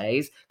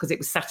Saturdays because it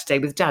was Saturday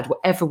with Dad,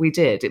 whatever we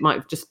did. It might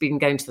have just been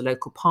going to the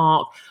local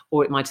park,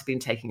 or it might have been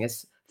taking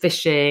us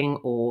fishing,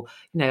 or,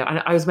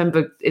 I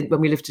remember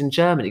when we lived in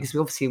Germany, because we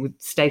obviously were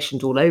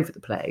stationed all over the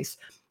place.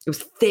 It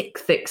was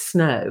thick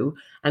snow,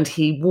 and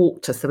he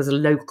walked us. There was a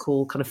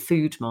local kind of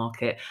food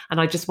market. And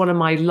one of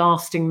my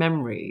lasting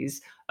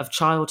memories of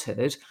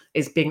childhood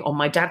is being on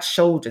my dad's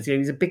shoulders. He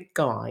was a big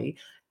guy,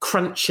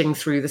 crunching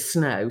through the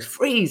snow,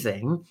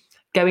 freezing,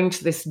 going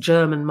to this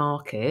German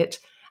market.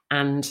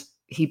 And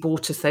he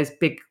bought us those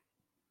big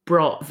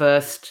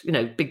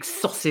bratwurst, big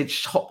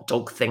sausage hot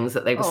dog things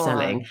that they were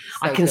selling. So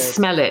I can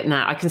smell it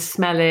now. I can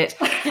smell it.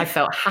 I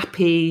felt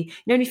happy.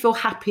 You feel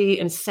happy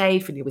and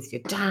safe, and you're with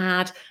your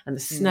dad, and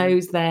the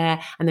snow's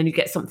there, and then you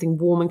get something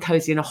warm and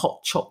cozy and a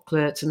hot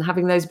chocolate, and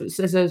having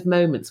those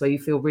moments where you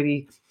feel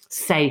really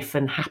safe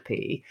and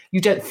happy.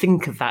 You don't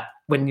think of that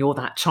when you're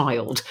that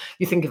child.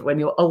 You think of it when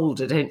you're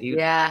older, don't you?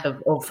 Yeah.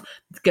 Of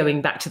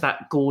going back to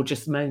that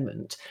gorgeous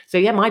moment. So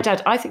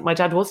I think my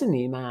dad was a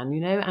new man,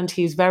 and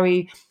he's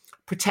very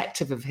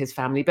protective of his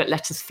family, but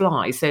let us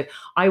fly. So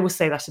I will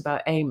say that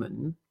about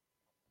Eamon.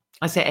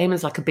 I say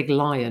Eamon's like a big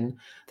lion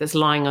that's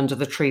lying under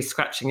the tree,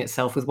 scratching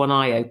itself with one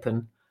eye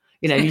open.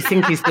 You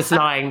think he's just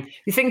lying.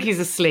 You think he's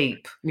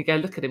asleep, and you go,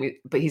 look at him,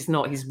 but he's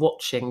not. He's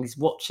watching. He's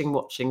watching.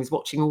 He's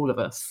watching all of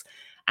us.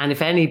 And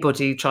if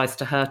anybody tries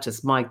to hurt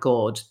us, my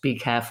God, be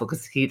careful,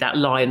 because that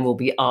lion will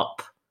be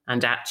up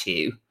and at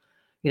you.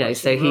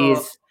 So he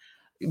is.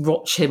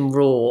 Watch him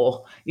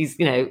roar. He's,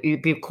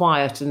 he'd be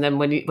quiet, and then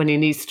when he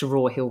needs to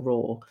roar, he'll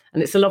roar.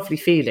 And it's a lovely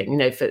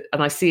feeling,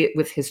 and I see it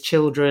with his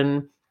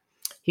children.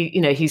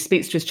 He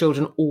speaks to his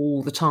children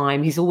all the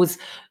time. He's always,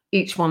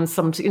 each one,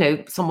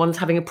 someone's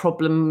having a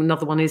problem,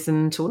 another one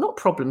isn't, or not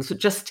problems, but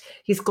just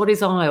he's got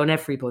his eye on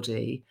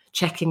everybody,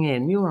 checking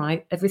in. You all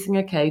right? Everything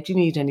okay? Do you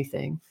need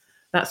anything?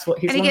 That's what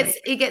he's like.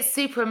 He gets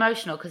super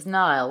emotional because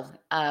Niall,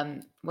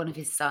 one of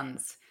his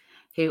sons,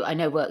 who I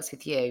know works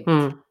with you.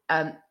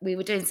 We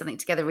were doing something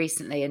together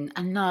recently, and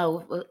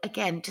Niall,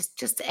 again,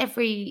 just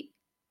every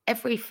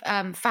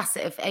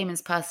facet of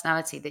Eamon's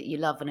personality that you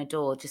love and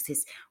adore, just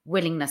his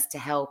willingness to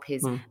help,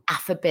 his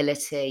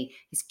affability,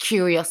 his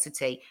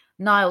curiosity.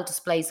 Niall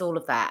displays all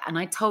of that. And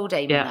I told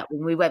Eamon that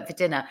when we went for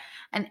dinner,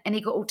 and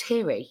he got all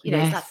teary.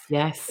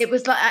 Yes. It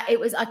was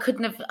I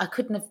couldn't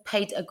have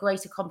paid a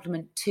greater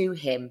compliment to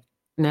him.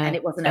 No, and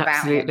it wasn't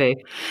absolutely.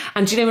 about him.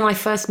 And when I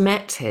first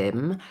met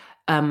him,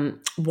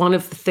 one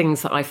of the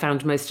things that I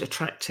found most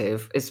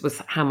attractive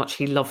was how much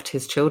he loved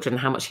his children,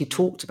 how much he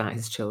talked about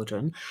his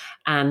children.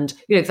 And,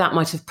 that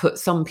might have put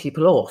some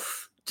people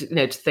off,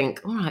 to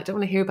think, all right, I don't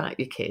want to hear about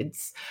your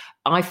kids.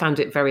 I found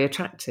it very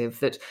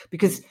attractive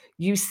because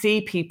you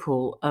see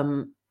people,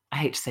 I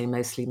hate to say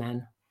mostly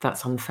men,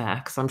 that's unfair,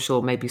 because I'm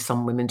sure maybe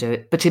some women do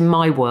it. But in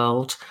my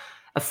world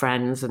of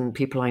friends and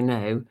people I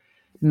know,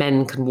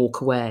 men can walk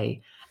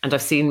away. And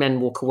I've seen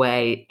men walk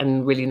away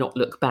and really not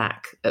look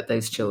back at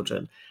those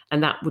children.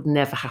 And that would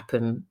never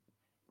happen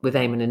with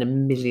Eamon in a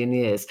million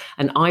years.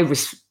 And I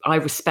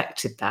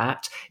respected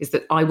that, is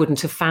that I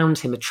wouldn't have found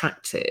him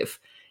attractive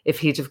if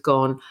he'd have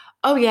gone,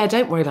 oh yeah,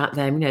 don't worry about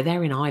them.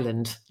 They're in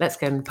Ireland. Let's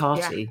go and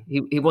party.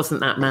 Yeah. He wasn't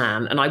that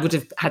man. And I would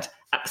have had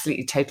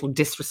absolutely total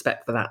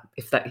disrespect for that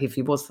if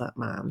he was that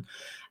man.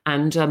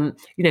 And,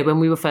 when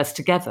we were first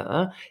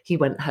together, he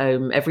went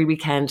home every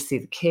weekend to see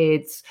the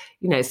kids,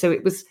 so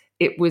it was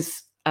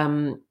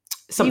something.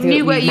 You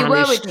knew where you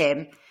were with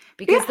him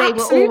because they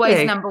were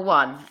always number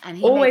one. And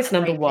he always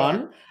number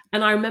one.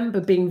 And I remember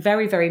being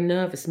very, very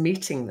nervous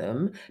meeting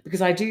them,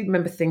 because I do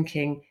remember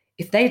thinking,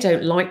 if they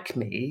don't like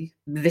me,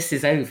 this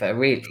is over,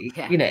 really,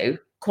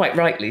 quite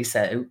rightly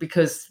so,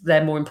 because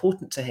they're more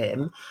important to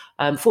him.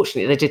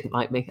 Fortunately, they didn't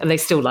like me, and they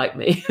still like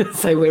me.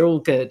 So we're all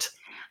good.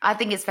 I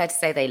think it's fair to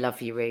say they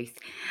love you, Ruth.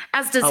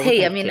 As does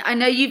he. I mean, I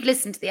know you've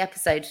listened to the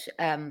episode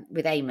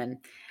with Eamon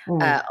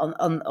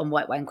on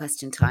White Wine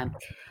Question Time.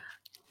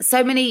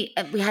 So many,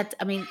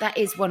 that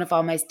is one of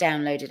our most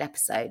downloaded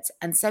episodes.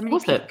 And so many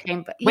people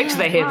came back. Wait till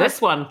they hear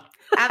this one.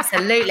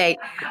 Absolutely.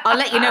 I'll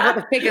let you know what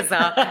the figures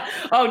are.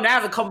 Oh, now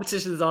the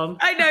competition's on.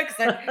 I know.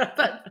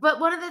 But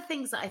one of the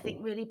things that I think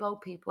really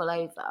bowled people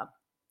over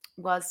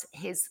was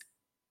his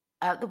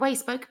the way he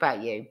spoke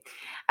about you.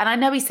 And I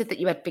know he said that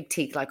you had big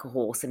teeth like a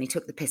horse, and he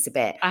took the piss a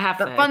bit. I have.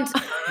 But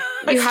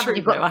you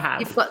haven't. I have.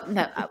 You've got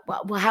no.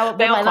 Well, how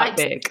they are quite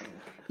big.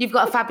 You've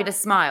got a fabulous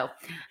smile.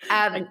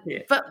 Thank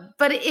you.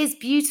 But it is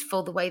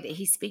beautiful the way that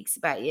he speaks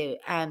about you,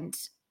 and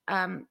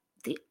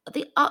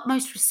the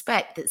utmost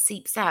respect that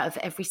seeps out of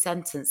every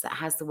sentence that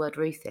has the word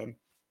Ruth in.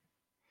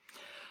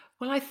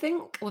 Well,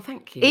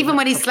 thank you. Even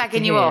when he's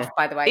slagging you off,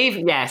 by the way.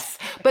 Yes.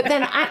 But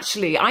then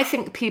actually, I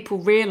think people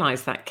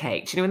realise that,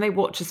 Kate. When they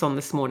watch us on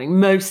This Morning,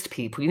 most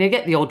people,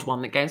 get the odd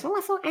one that goes, oh,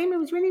 I thought Eamon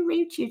was really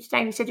rude to you today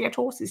and he said you had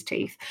horse's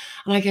teeth.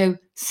 And I go,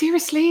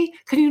 seriously?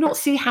 Can you not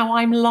see how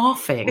I'm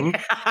laughing?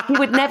 He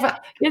would never,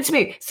 to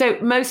me. So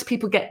most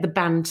people get the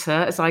banter,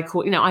 as I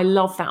call it. I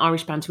love that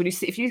Irish banter.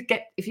 If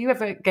you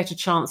ever get a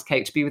chance,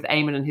 Kate, to be with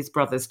Eamon and his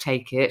brothers,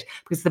 take it,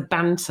 because the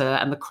banter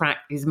and the crack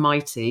is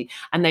mighty,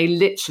 and they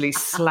literally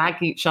slag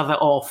each other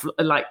off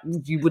like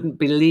you wouldn't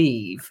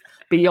believe,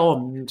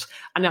 beyond.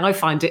 And I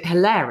find it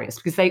hilarious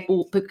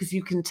because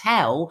you can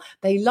tell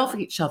they love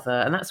each other,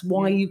 and that's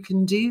why you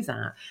can do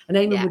that. And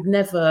Eamon would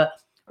never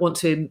want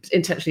to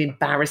intentionally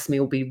embarrass me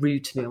or be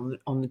rude to me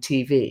on the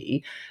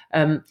TV.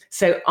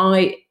 So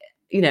I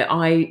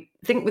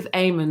think with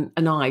Eamon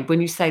and I, when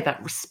you say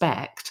that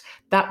respect,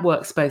 that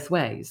works both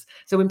ways.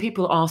 So when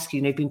people ask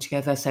you, you've been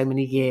together so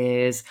many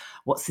years,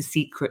 what's the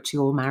secret to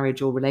your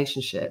marriage or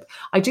relationship?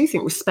 I do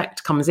think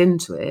respect comes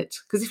into it,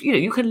 because if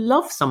you can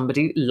love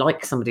somebody,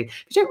 like somebody,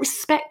 if you don't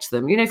respect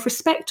them, if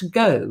respect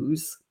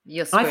goes,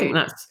 you're screwed.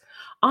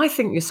 I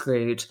think you're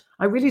screwed.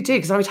 I really do,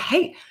 because I would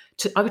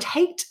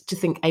hate to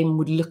think Eamon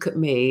would look at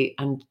me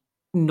and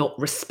not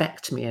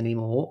respect me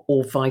anymore,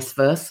 or vice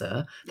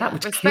versa. That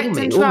would respect kill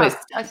me. And trust,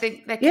 I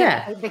think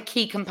they're the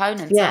key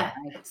components. Yeah.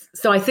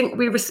 So I think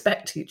we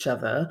respect each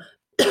other,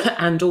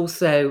 and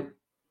also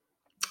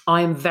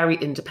I am very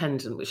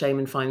independent, which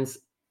Eamon finds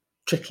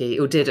tricky,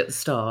 or did at the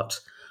start.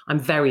 I'm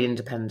very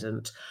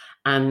independent,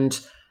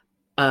 and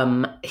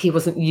he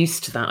wasn't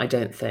used to that, I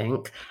don't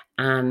think.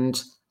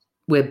 And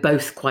we're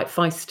both quite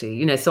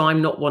feisty, so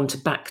I'm not one to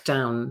back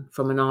down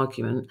from an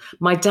argument.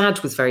 My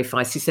dad was very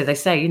feisty, so they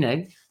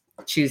say,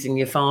 choosing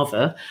your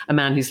father, a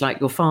man who's like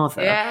your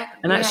father. Yeah,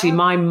 and actually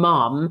my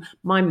mum,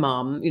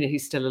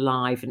 who's still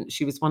alive, and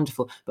she was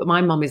wonderful, but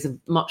my mum is a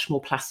much more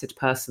placid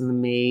person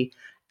than me,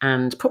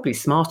 and probably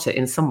smarter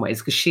in some ways,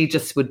 because she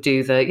just would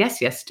do the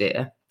yes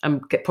dear,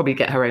 and probably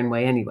get her own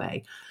way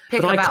anyway.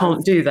 But I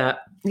can't do that.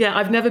 Yeah,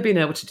 I've never been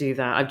able to do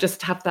that.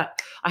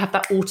 I have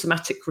that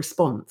automatic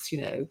response,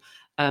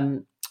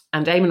 and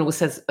Eamon always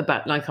says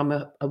about, like, I'm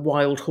a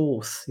wild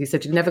horse. He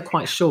said, you're never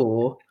quite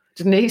sure.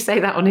 Didn't he say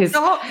that on his...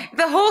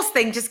 The horse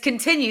thing just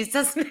continues,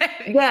 doesn't it?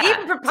 Yeah. He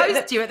even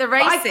proposed to you at the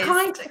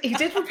races. He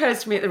did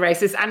propose to me at the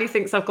races, and he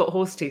thinks I've got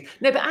horse teeth.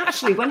 No, but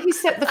actually, when he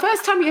said... The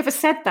first time he ever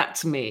said that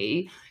to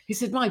me, he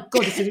said, my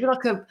God, he said,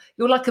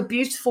 you're like a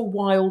beautiful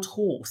wild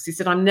horse. He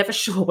said, I'm never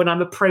sure when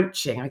I'm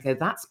approaching. I go,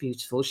 that's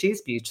beautiful. She's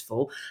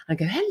beautiful. I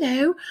go,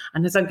 hello.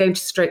 And as I'm going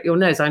to stroke your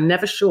nose, I'm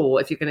never sure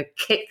if you're going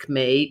to kick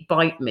me,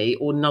 bite me,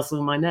 or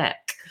nuzzle my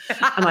neck.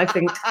 And I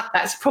think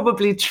that's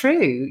probably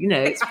true.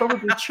 It's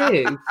probably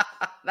true.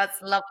 That's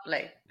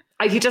lovely.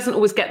 He doesn't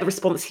always get the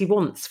response he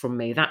wants from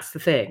me. That's the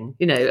thing,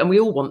 and we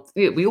all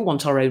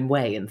want our own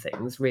way in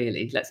things,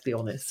 really. Let's be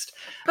honest.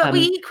 But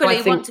we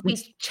equally want to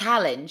be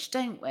challenged,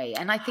 don't we?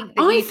 And I think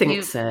that I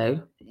think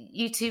so.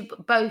 You two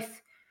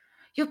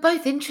you're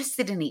both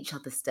interested in each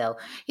other still.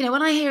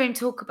 When I hear him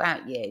talk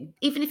about you,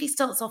 even if he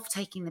starts off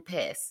taking the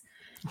piss,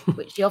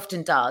 which he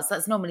often does,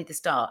 that's normally the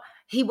start,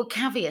 he will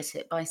caveat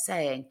it by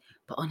saying,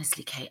 but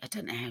honestly, Kate, I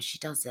don't know how she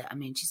does it. I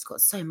mean, she's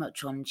got so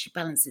much on and she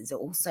balances it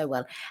all so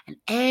well. And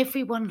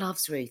everyone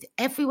loves Ruth.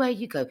 Everywhere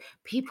you go,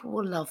 people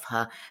will love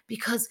her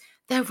because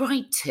they're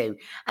right to.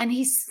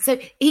 And so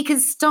he can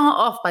start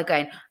off by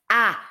going,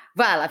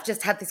 well, I've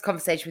just had this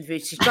conversation with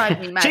Ruth. She's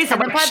driving me mad. She's a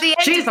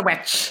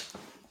witch.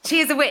 She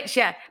is a witch,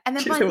 yeah. And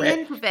then by the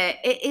end of it,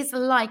 it is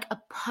like a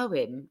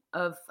poem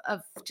of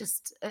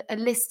just a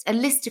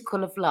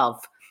listicle of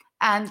love.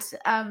 And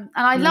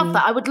I love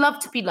that. I would love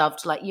to be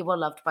loved like you were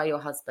loved by your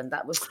husband.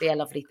 That would be a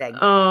lovely thing.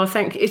 Oh,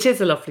 thank you. It is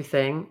a lovely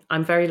thing.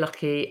 I'm very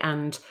lucky,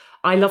 and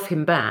I love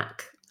him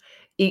back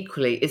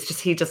equally. It's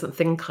just he doesn't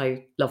think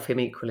I love him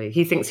equally.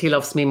 He thinks he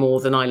loves me more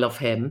than I love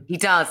him. He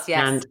does,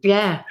 yes. And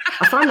yeah,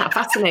 I find that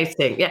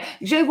fascinating. Yeah.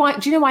 Do you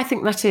know why I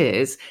think that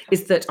is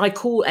that I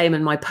call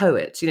Eamon my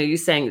poet. You know, you're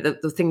saying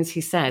that the things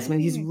he says, I mean,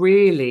 he's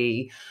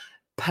really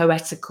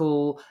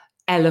poetical,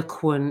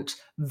 eloquent,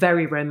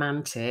 very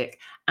romantic.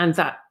 And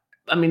that,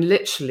 I mean,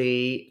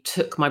 literally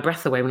took my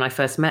breath away when I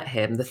first met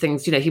him. The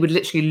things, you know, he would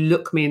literally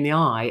look me in the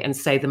eye and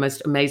say the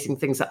most amazing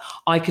things that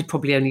I could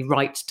probably only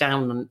write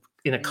down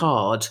in a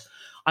card.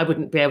 I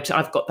wouldn't be able to.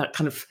 I've got that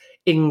kind of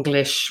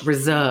English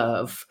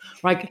reserve,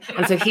 right?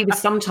 And so he would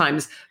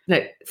sometimes, you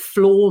know,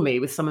 floor me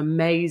with some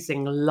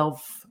amazing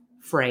love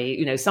phrase,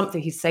 you know, something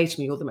he'd say to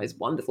me, "You're the most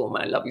wonderful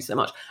woman. I love you so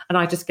much." And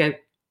I just go,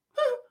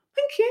 "Oh,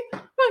 thank you."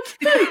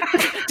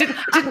 Right.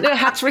 Didn't know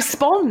how to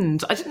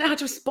respond. I didn't know how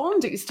to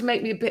respond. It used to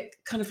make me a bit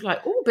kind of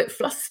like, a bit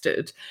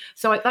flustered.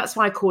 So that's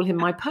why I call him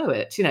my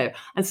poet, you know.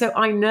 And so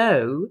I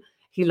know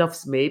he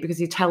loves me because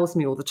he tells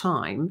me all the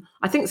time.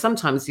 I think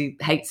sometimes he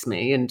hates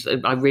me and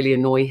I really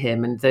annoy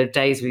him. And there are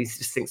days where he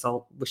just thinks, I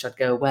wish I'd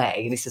go away.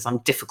 And he says, I'm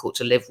difficult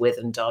to live with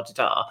and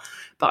da-da-da.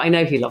 But I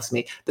know he loves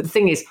me. But the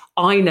thing is,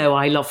 I know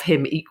I love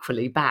him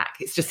equally back.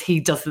 It's just he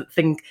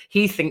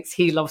thinks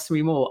he loves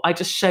me more. I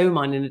just show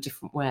mine in a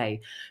different way.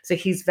 So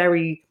he's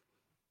very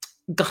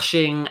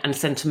gushing and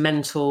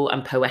sentimental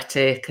and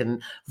poetic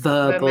and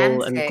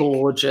verbal and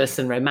gorgeous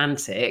and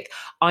romantic.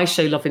 I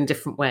show love in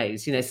different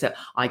ways, you know. So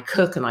I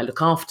cook and I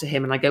look after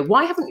him and I go,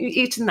 why haven't you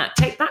eaten that?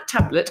 Take that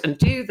tablet and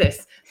do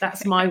this.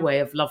 That's my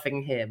way of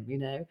loving him, you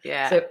know.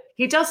 Yeah. So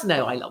he does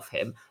know I love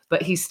him,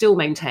 but he still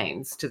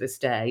maintains to this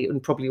day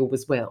and probably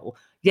always will.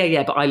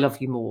 Yeah, but I love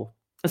you more.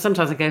 And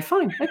sometimes I go,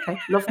 fine, okay,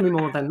 love me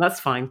more then.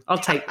 That's fine. I'll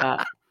take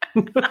that.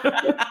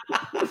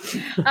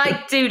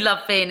 I do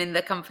love being in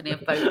the company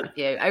of both of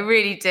you. I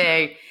really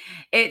do.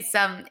 It's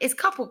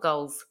couple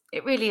goals.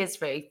 It really is,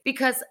 Ruth,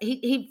 because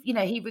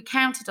he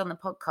recounted on the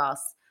podcast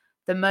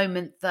the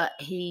moment that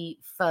he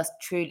first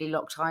truly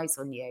locked eyes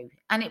on you,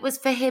 and it was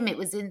for him. It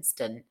was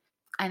instant,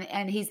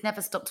 and he's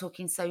never stopped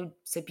talking so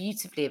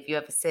beautifully of you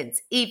ever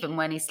since. Even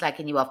when he's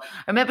slagging you off,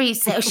 I remember you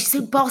say, "Oh, she's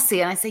so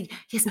bossy," and I say,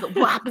 "Yes, but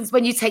what happens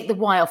when you take the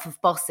Y off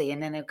of bossy?"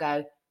 And then he'll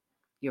go,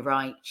 "You're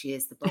right. She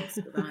is the boss."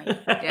 You're right.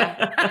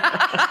 Yeah.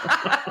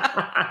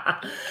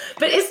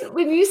 But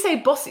when you say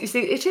boss, you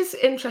see, it is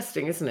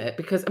interesting, isn't it?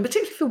 Because, and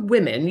particularly for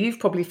women, you've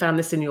probably found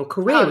this in your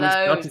career when you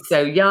started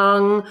so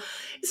young.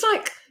 It's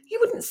like, you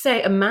wouldn't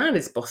say a man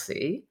is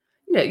bossy.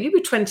 You know, you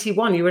were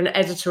 21, you were an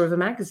editor of a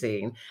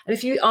magazine. And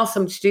if you ask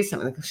somebody to do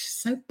something, they go, she's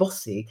so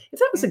bossy. If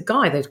that was a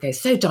guy, they'd go,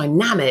 so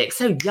dynamic,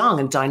 so young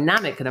and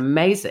dynamic and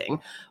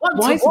amazing.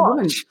 Why is a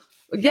woman?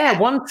 Yeah,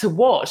 one to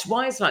watch.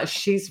 Why is like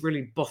she's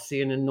really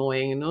bossy and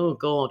annoying and oh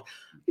God,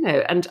 you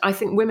know? And I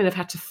think women have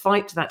had to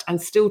fight that,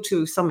 and still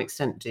to some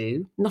extent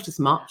do, not as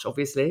much,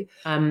 obviously.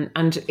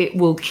 And it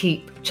will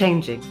keep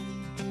changing.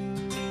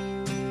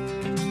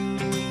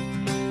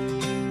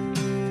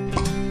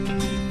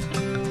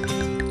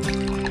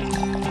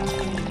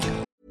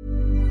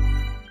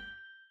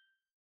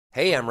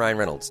 Hey, I'm Ryan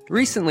Reynolds.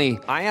 Recently,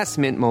 I asked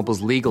Mint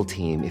Mobile's legal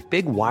team if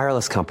big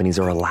wireless companies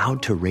are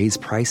allowed to raise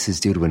prices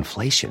due to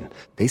inflation.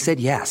 They said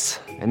yes.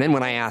 And then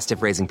when I asked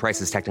if raising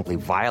prices technically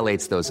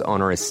violates those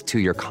onerous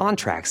 2-year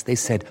contracts, they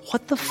said,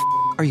 what the f***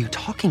 are you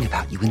talking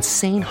about, you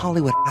insane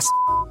Hollywood ass f-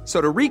 So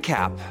to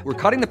recap, we're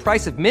cutting the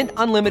price of Mint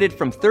Unlimited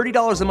from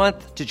 $30 a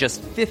month to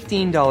just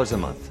 $15 a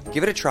month.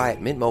 Give it a try at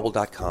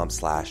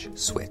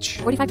mintmobile.com/switch.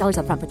 $45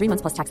 up front for 3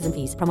 months plus taxes and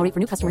fees. Promo rate for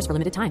new customers for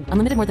limited time.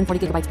 Unlimited more than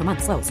 40 gigabytes per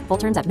month. Slows full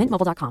terms at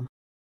mintmobile.com.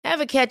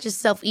 Ever catch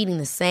yourself eating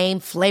the same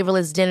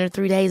flavorless dinner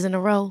 3 days in a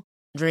row?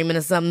 Dreaming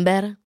of something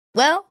better?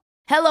 Well,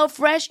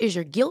 HelloFresh is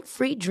your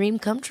guilt-free dream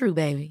come true,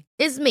 baby.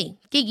 It's me,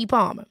 Keke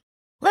Palmer.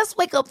 Let's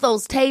wake up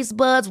those taste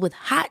buds with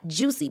hot,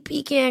 juicy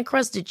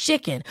pecan-crusted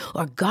chicken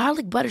or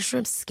garlic butter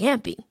shrimp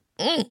scampi.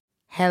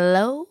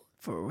 Hello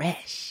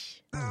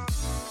Fresh.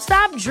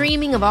 Stop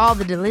dreaming of all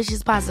the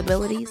delicious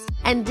possibilities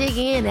and dig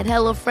in at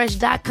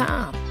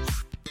HelloFresh.com.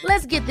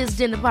 Let's get this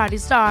dinner party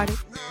started.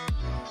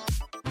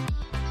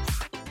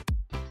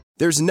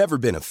 There's never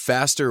been a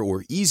faster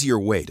or easier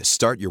way to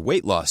start your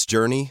weight loss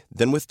journey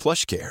than with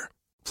PlushCare.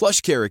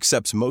 PlushCare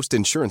accepts most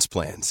insurance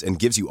plans and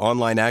gives you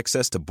online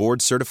access to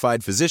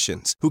board-certified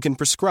physicians who can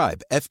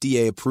prescribe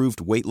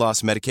FDA-approved weight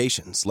loss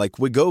medications like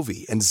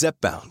Wegovy and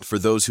Zepbound for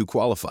those who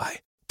qualify.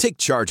 Take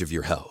charge of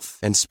your health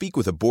and speak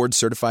with a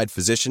board-certified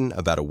physician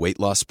about a weight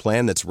loss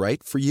plan that's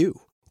right for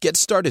you. Get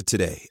started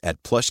today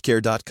at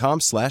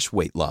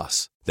plushcare.com/weight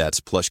loss.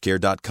 That's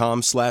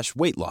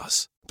plushcare.com/weight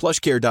loss.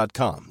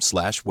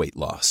 plushcare.com/weight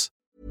loss.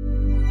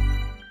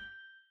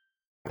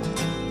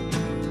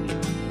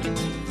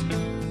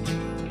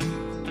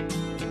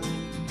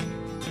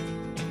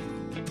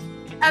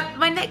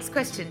 next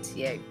question to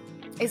you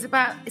is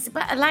about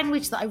a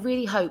language that I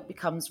really hope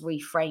becomes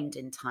reframed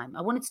in time.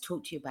 I wanted to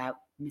talk to you about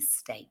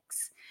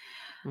mistakes.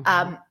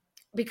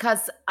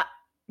 Because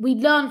we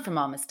learn from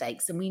our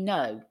mistakes, and we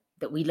know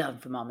that we learn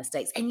from our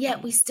mistakes, and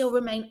yet we still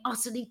remain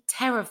utterly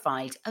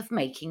terrified of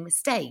making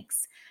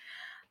mistakes.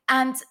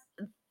 And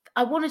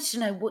I wanted to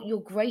know what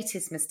your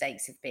greatest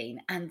mistakes have been,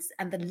 and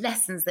the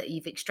lessons that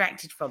you've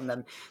extracted from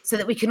them, so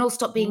that we can all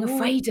stop being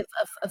afraid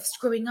of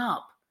screwing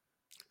up.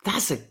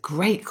 That's a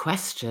great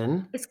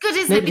question. It's good,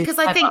 isn't it? Because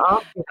I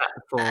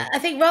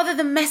think rather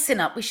than messing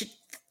up, we should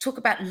talk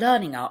about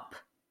learning up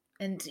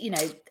and,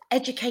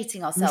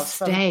 educating ourselves.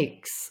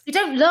 Mistakes. We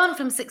don't learn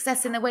from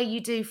success in the way you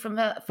do from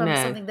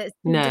something that's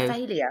a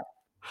failure.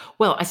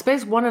 Well, I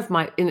suppose one of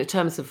in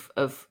terms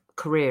of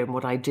career and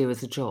what I do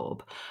as a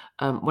job,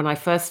 when I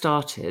first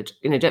started,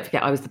 don't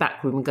forget I was the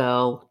backroom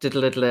girl,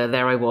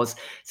 there I was.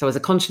 So I was a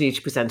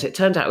continuity presenter. It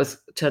turned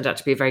out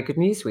to be a very good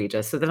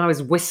newsreader. So then I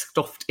was whisked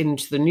off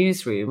into the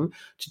newsroom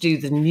to do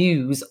the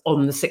news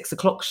on the 6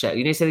 o'clock show.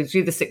 So they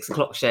do the 6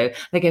 o'clock show.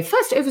 They go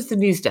first over to the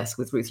news desk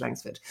with Ruth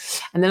Langsford,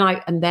 and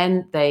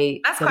then they.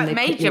 That's quite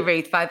major,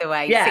 Ruth, by the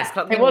way. Yeah, 6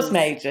 o'clock news. It was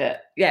major.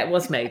 Yeah, it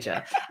was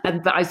major.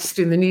 But I was just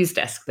doing the news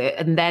desk bit,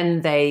 and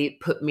then they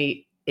put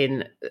me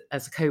in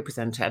as a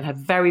co-presenter, and had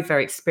very,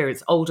 very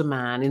experienced older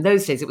man. In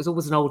those days, it was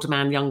always an older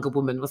man, younger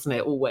woman, wasn't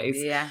it?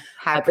 Always. Yeah.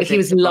 But he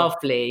was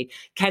lovely.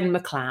 Ken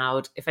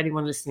MacLeod, if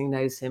anyone listening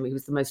knows him, he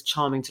was the most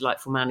charming,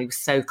 delightful man. He was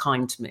so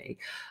kind to me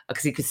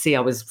because he could see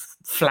I was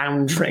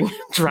floundering,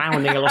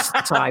 drowning a lot of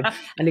the time.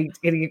 And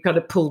he kind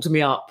of pulled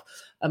me up.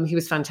 He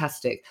was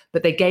fantastic.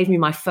 But they gave me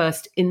my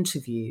first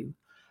interview.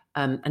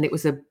 And it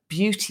was a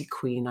beauty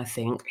queen, I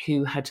think,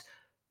 who had,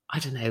 I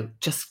don't know,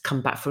 just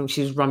come back from,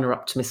 she was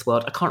runner-up to Miss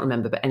World. I can't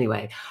remember, but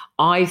anyway,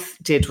 I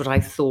did what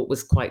I thought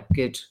was quite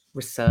good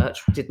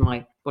research,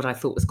 what I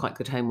thought was quite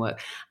good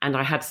homework. And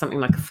I had something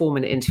like a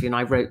 4-minute interview, and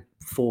I wrote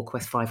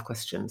 5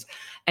 questions.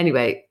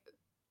 Anyway,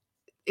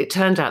 it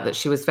turned out that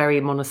she was very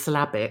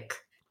monosyllabic.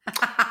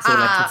 That's all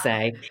I could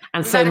say.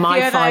 And so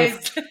my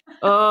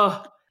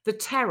 5... the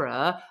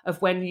terror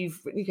of when you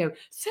go,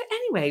 so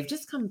anyway, you've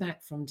just come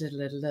back from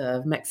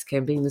Mexico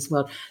and being Miss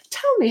World.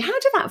 Tell me, how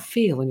did that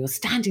feel when you're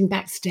standing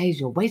backstage,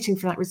 you're waiting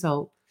for that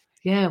result?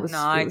 Yeah, it was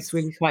nice. It was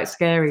really quite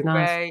scary.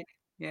 Nice. Great.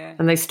 Yeah.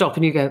 And they stop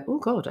and you go, oh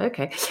God,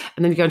 okay.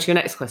 And then you go into your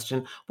next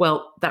question.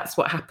 Well, that's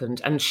what happened.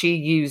 And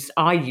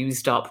I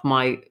used up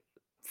my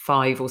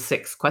 5 or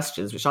 6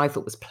 questions, which I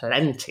thought was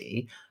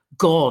plenty,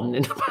 gone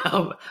in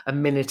about a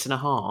minute and a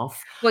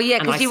half. Well, yeah,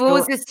 because you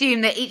always assume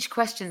that each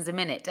question's a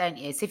minute, don't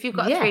you? So if you've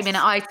got a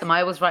 3-minute item,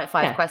 I always write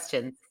 5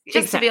 questions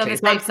just to be on the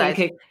safe side.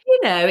 Thinking,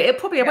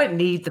 I won't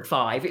need the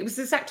 5. It was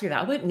exactly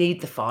that. I won't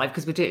need the 5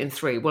 because we do it in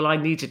 3. Well, I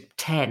needed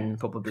 10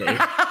 probably.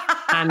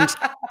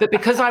 But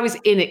because I was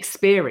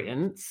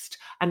inexperienced,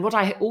 and what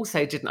I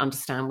also didn't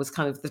understand was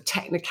kind of the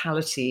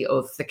technicality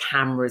of the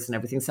cameras and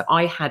everything. So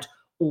I had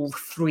all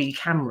 3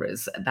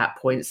 cameras at that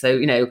point. So,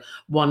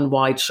 one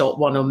wide shot,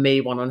 one on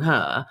me, one on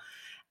her.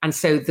 And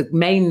so the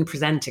main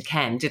presenter,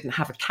 Ken, didn't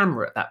have a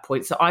camera at that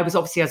point. So I was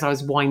obviously, as I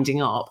was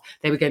winding up,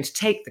 they were going to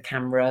take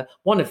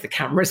one of the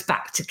cameras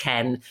back to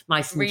Ken,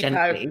 nice and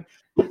gently.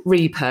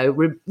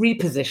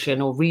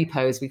 Reposition, or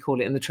repo as we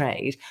call it in the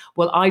trade.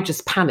 Well, I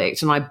just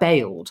panicked and I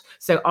bailed.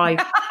 So I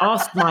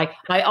asked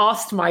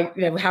my,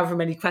 however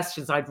many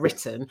questions I'd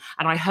written,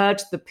 and I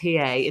heard the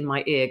PA in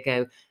my ear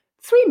go,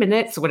 3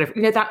 minutes or whatever,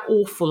 that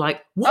awful,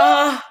 like,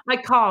 what? I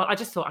can't. I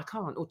just thought, I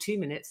can't. Or 2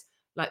 minutes.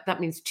 Like,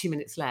 that means 2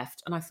 minutes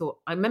left. And I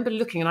remember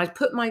looking, and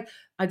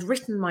I'd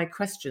written my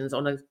questions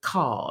on a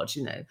card,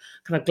 kind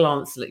of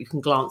glance that you can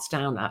glance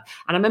down at.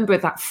 And I remember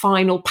that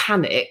final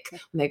panic when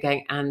they're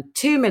going, and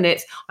 2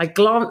 minutes, I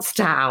glanced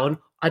down,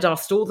 I'd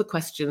asked all the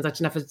questions, I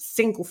didn't have a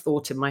single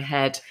thought in my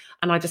head.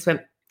 And I just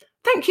went,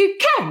 thank you,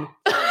 Ken.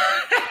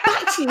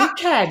 Back to you,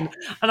 Ken.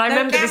 And I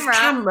remember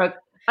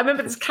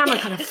this camera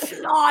kind of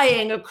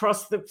flying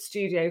across the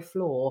studio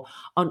floor.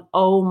 And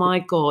oh my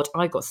God,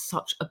 I got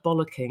such a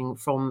bollocking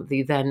from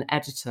the then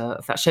editor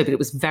of that show, but it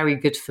was very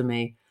good for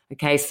me.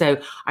 Okay, so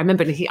I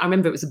remember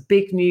it was a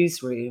big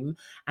newsroom,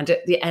 and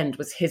at the end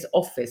was his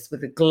office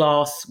with a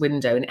glass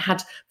window, and it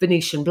had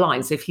Venetian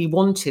blinds. So if he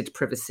wanted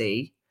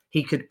privacy,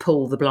 he could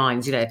pull the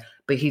blinds,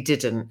 but he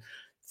didn't.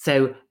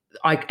 So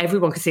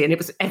everyone could see it, and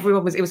I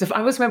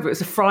always remember it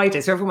was a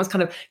Friday, so everyone was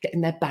kind of getting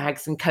their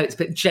bags and coats,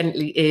 but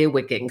gently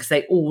earwigging because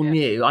they all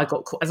knew. I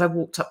got caught as I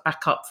walked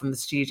back up from the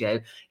studio.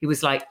 He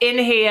was like, in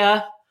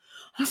here.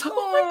 I was like,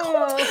 oh my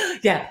God.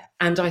 Yeah.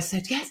 And I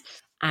said, yes.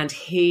 And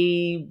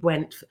he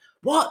went,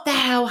 what the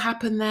hell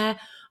happened there? And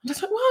I was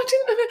like, well, I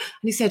didn't know. And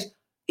he said,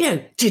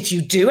 did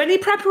you do any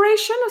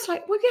preparation? I was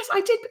like, well, yes,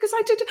 I did, because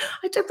I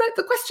wrote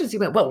the questions. He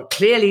went, well,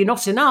 clearly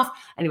not enough.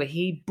 Anyway,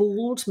 he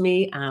bawled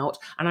me out.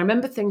 And I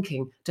remember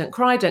thinking, don't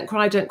cry, don't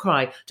cry, don't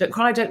cry, don't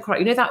cry, don't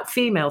cry. That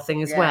female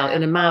thing as well.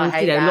 In a man,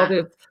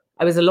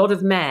 I was a lot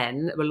of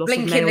men, a lot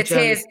blinking of male the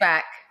tears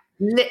back.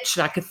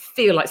 Literally, I could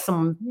feel like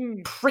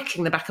someone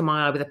pricking the back of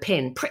my eye with a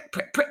pin, prick,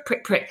 prick, prick,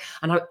 prick, prick.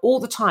 And all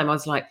the time I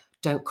was like,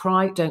 don't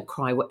cry, don't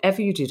cry.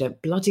 Whatever you do,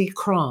 don't bloody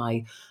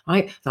cry.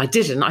 Right? And I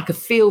didn't. I could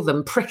feel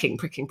them pricking.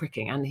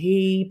 And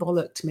he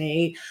bollocked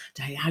me.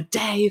 How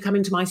dare you come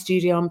into my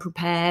studio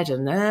unprepared?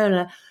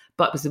 And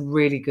but it was a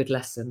really good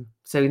lesson.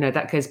 So,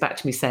 that goes back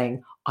to me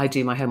saying, I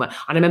do my homework.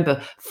 And I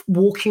remember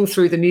walking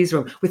through the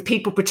newsroom with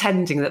people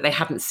pretending that they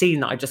hadn't seen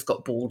that I just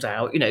got bawled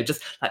out,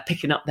 just like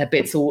picking up their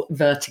bits or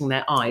averting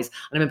their eyes.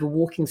 And I remember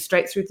walking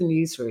straight through the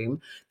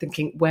newsroom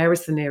thinking, where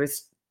is the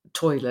nearest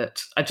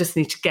toilet? I just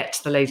need to get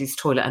to the ladies'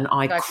 toilet. And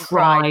I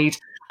cried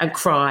and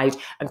cried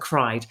and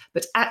cried.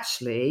 But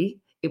actually,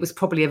 it was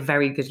probably a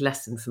very good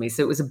lesson for me.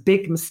 So it was a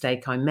big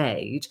mistake I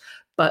made.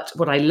 But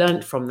what I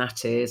learned from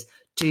that is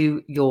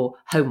do your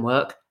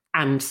homework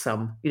and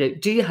some,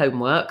 do your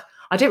homework.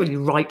 I don't really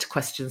write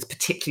questions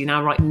particularly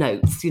now. I write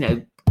notes,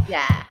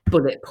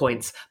 bullet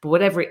points, but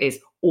whatever it is,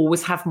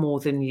 always have more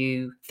than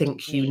you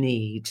think you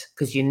need,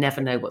 because you never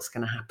know what's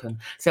going to happen.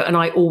 So, and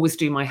I always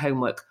do my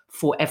homework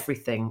for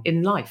everything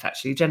in life,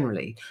 actually,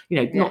 generally,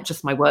 not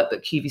just my work,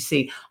 but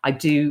QVC, I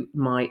do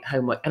my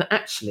homework. And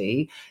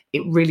actually,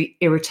 it really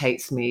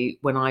irritates me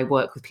when I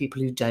work with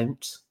people who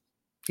don't.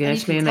 You know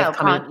what I mean? Tell,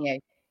 can't you?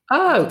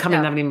 Come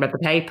in, they haven't even read the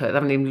paper, they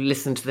haven't even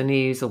listened to the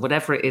news or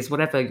whatever it is,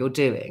 whatever you're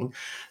doing.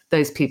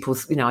 Those people,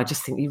 I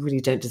just think you really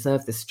don't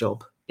deserve this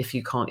job if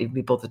you can't even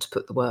be bothered to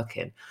put the work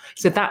in.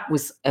 So that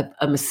was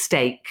a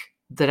mistake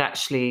that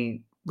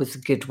actually was a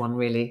good one,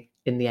 really,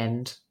 in the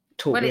end.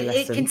 Taught me a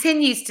lesson. It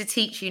continues to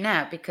teach you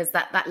now because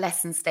that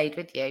lesson stayed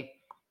with you.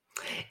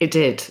 It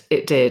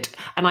did.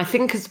 And I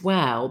think as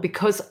well,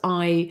 because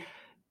I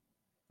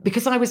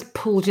was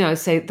pulled,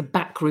 say the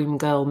backroom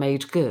girl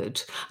made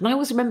good. And I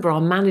always remember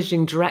our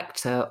managing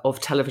director of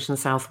Television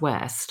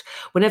Southwest,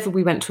 whenever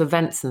we went to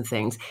events and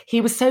things,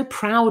 he was so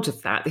proud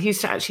of that he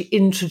used to actually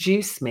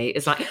introduce me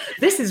as like,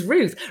 this is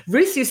Ruth.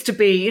 Ruth used to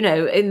be,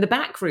 in the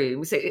back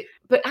room. So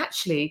but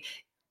actually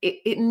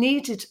it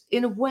needed,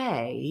 in a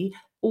way,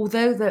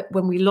 although that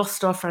when we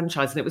lost our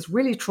franchise and it was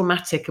really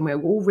traumatic and we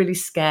were all really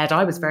scared,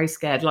 I was very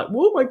scared, like,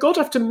 oh my God,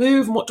 I have to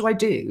move and what do I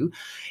do?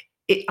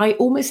 I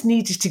almost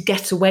needed to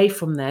get away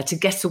from there, to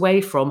get away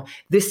from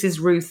this is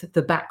Ruth,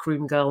 the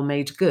backroom girl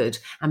made good,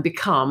 and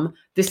become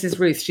this is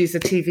Ruth, she's a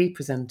TV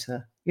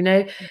presenter,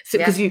 So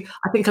because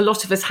I think a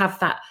lot of us have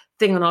that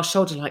thing on our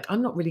shoulder, like,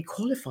 I'm not really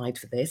qualified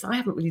for this. I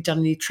haven't really done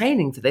any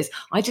training for this.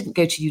 I didn't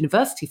go to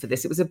university for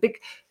this. It was a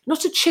big,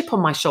 not a chip on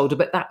my shoulder,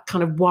 but that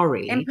kind of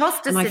worry.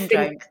 Imposter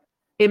syndrome.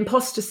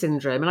 Imposter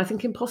syndrome. And I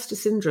think imposter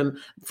syndrome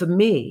for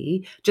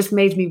me just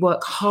made me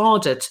work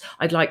harder.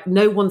 I'd like,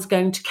 no one's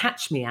going to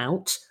catch me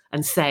out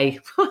and say,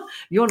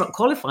 you're not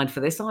qualified for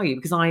this, are you?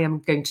 Because I am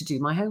going to do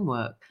my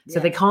homework. So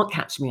they can't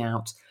catch me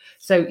out.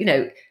 So,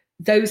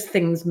 those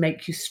things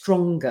make you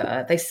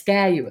stronger. They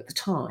scare you at the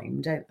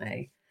time, don't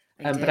they?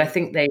 But I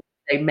think they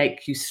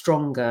make you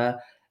stronger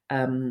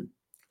and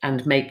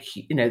make,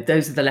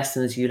 those are the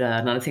lessons you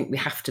learn. And I think we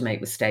have to make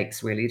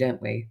mistakes, really,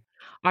 don't we?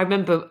 I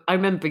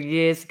remember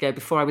years ago,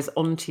 before I was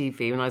on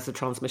TV, when I was a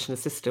transmission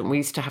assistant, we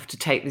used to have to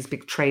take these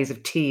big trays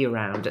of tea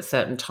around at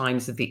certain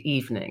times of the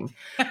evening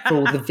for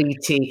all the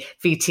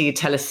VT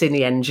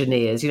telecine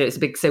engineers. It's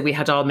big. So we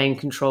had our main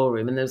control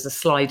room and there was a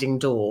sliding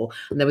door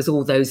and there was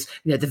all those,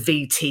 the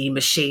VT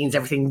machines,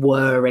 everything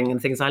whirring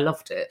and things. I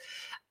loved it,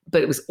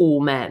 but it was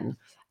all men.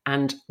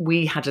 And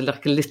we had a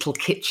little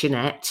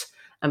kitchenette.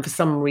 And for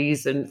some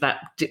reason that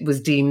was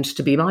deemed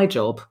to be my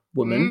job,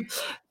 woman.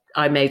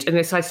 I made,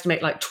 and so I used to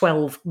make like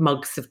 12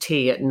 mugs of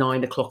tea at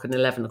 9 o'clock and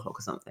 11 o'clock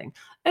or something.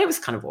 And it was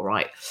kind of all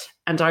right.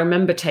 And I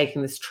remember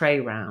taking this tray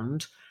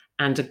round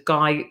and a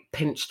guy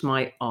pinched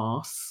my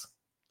arse.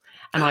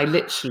 And I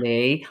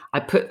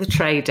put the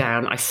tray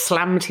down. I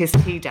slammed his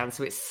tea down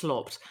so it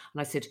slopped.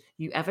 And I said,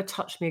 you ever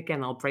touch me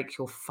again, I'll break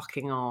your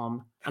fucking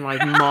arm. And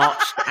I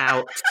marched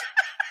out.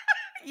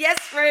 Yes,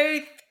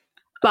 Ruth.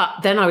 But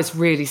then I was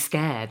really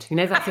scared.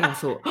 That thing I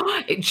thought,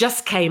 it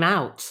just came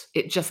out.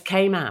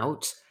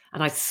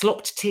 And I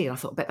slopped tea. I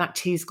thought, I bet that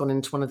tea's gone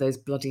into one of those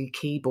bloody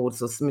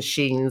keyboards or some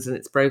machines and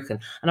it's broken.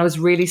 And I was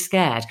really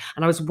scared.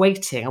 And I was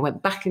waiting. I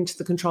went back into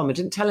the control room. I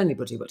didn't tell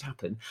anybody what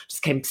happened.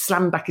 Just came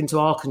slammed back into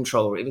our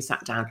control room. We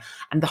sat down.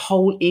 And the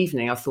whole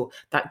evening I thought,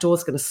 that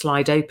door's going to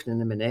slide open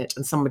in a minute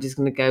and somebody's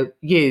going to go,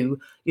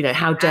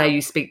 how dare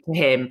you speak to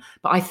him?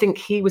 But I think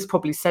he was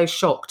probably so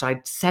shocked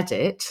I'd said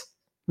it.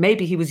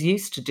 Maybe he was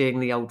used to doing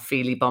the old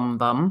feely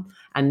bum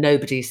and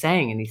nobody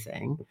saying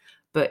anything,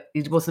 but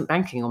he wasn't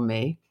banking on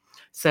me.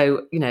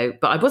 So,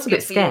 but I was a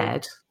bit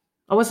scared.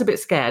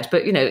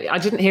 But, I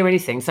didn't hear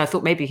anything. So I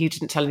thought maybe he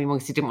didn't tell anyone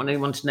because he didn't want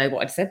anyone to know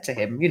what I'd said to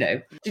him,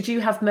 Did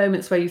you have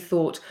moments where you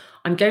thought,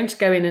 I'm going to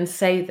go in and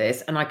say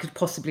this and I could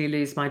possibly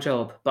lose my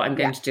job, but I'm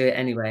going to do it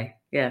anyway?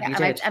 Yeah, you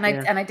did.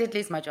 I did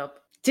lose my job.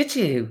 Did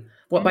you?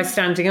 What, by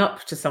standing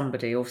up to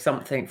somebody or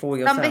something for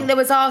yourself? Something that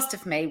was asked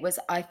of me was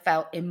I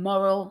felt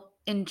immoral,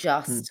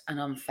 unjust and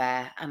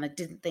unfair. And I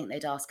didn't think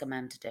they'd ask a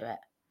man to do it.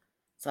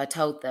 So I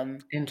told them.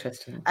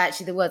 Interesting.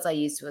 Actually, the words I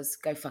used was,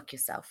 go fuck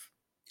yourself.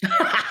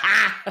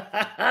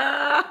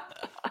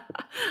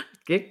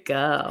 Good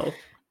girl.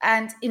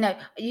 And,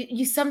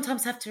 you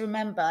sometimes have to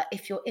remember,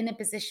 if you're in a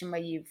position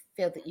where you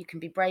feel that you can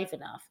be brave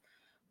enough,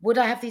 would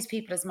I have these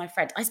people as my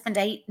friend? I spend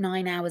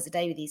 8-9 hours a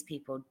day with these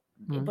people.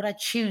 Would I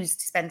choose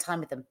to spend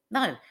time with them?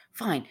 No,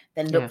 fine.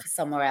 Then look for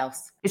somewhere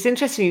else. It's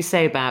interesting you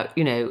say about,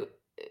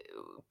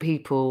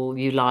 people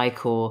you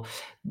like or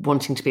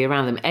wanting to be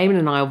around them. Eamon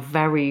and I are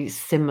very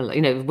similar.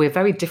 We're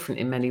very different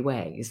in many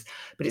ways,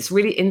 but it's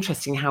really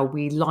interesting how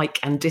we like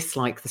and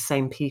dislike the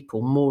same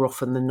people more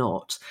often than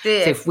not. So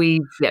if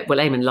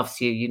Eamon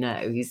loves you,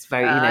 he's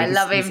very, I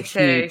love him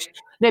too.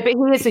 No, but he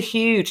is a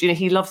huge,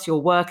 he loves your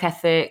work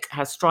ethic,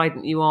 how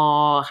strident you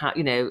are, how,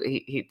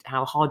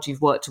 how hard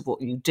you've worked at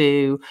what you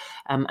do,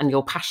 and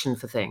your passion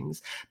for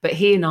things. But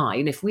he and I,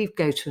 if we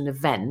go to an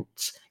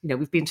event,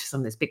 we've been to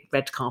some of those big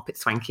red carpet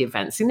swanky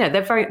events, we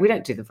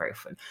don't do them very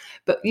often,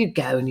 but you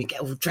go and you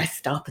get all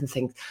dressed up and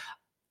things.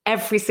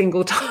 Every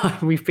single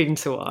time we've been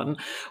to one,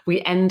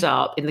 we end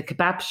up in the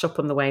kebab shop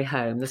on the way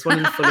home. There's one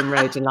in Fulham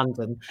Road in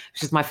London,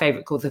 which is my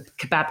favourite, called the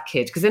Kebab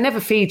Kid, because they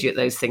never feed you at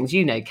those things,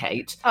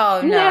 Kate.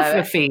 Oh, no.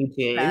 Never feed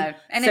you. No.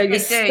 And so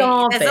if they do,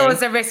 starving. There's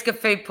always a risk of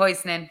food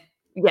poisoning.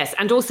 Yes,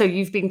 and also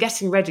you've been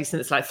getting ready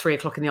since like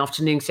 3:00 in the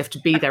afternoon, so you have to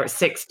be there at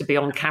 6 to be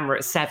on camera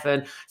at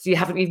 7. So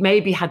you've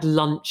maybe had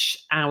lunch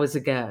hours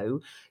ago.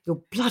 You're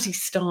bloody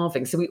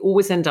starving. So we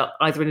always end up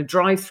either in a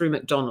drive-through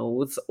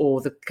McDonald's or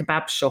the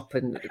kebab shop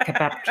and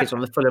Kebab Kid on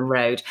the Fulham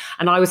Road.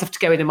 And I always have to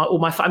go in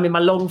I'm in my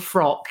long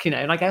frock,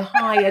 and I go,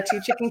 hi,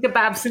 2 chicken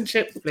kebabs and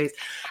chips, please.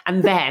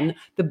 And then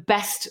the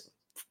best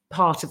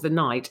part of the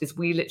night is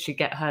we literally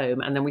get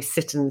home and then we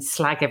sit and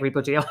slag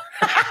everybody off.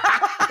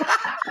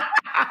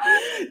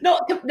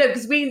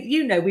 Because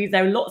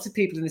there are lots of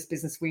people in this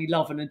business we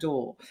love and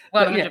adore.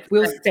 Well,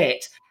 we'll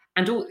sit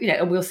and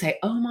and we'll say,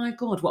 oh my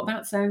God, what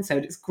about so and so?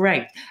 It's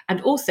great.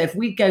 And also, if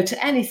we go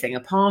to anything, a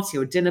party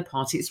or a dinner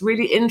party, it's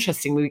really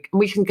interesting.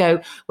 We can go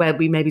where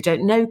we maybe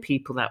don't know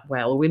people that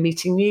well, or we're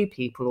meeting new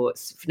people, or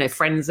it's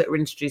friends that are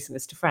introducing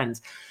us to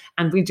friends.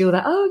 And we do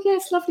that. Oh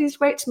yes, lovely. It's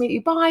great to meet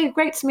you. Bye.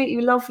 Great to meet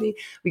you. Lovely.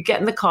 We get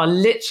in the car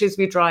literally as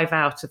we drive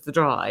out of the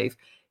drive.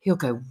 He'll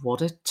go,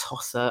 what a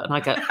tosser. And I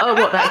go, oh,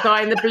 what, that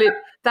guy in the blue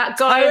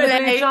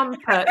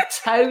jumper?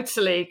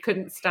 Totally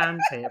couldn't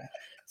stand him.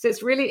 So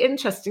it's really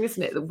interesting,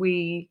 isn't it, that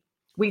we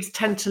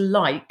tend to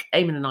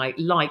Eamon and I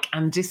like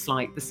and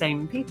dislike the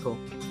same people.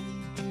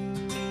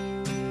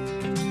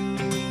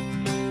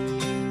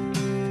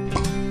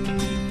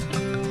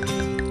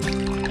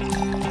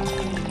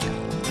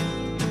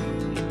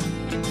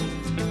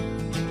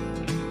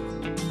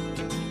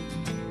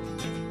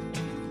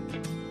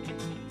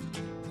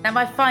 Now,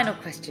 my final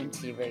question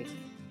to you, Ruth,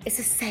 it's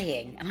a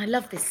saying, and I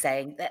love this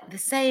saying, that the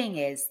saying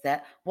is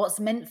that what's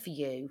meant for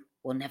you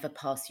will never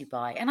pass you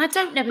by. And I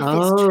don't know if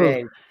it's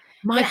true.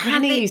 My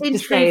granny used to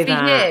say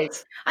that. You?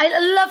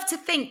 I love to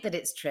think that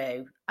it's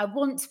true. I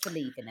want to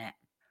believe in it.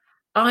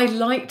 I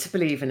like to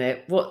believe in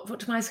it. What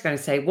am I going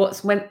to say?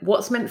 What's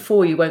meant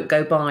for you won't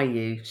go by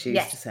you, she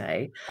used to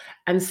say.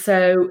 And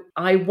so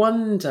I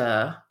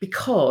wonder,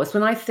 because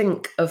when I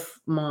think of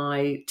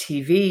my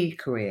TV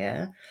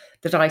career,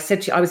 that I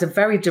said to you, I was a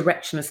very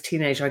directionless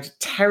teenager. I did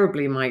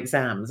terribly in my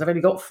exams. I've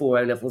only got 4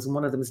 O-levels and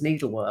one of them was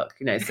needlework,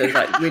 so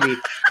like really,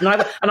 and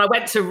I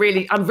went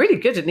to I'm really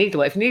good at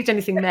needlework. If you need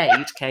anything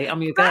made, Kate,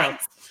 I'm your girl.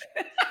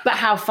 But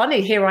how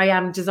funny, here I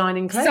am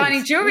designing clothes.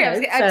 Designing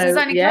jewellery,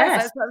 designing clothes,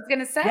 that's what I was going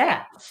to say.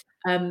 Yeah.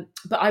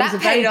 But I was a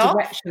very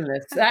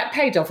directionless. That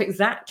paid off,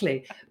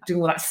 exactly.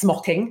 Doing all that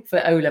smocking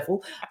for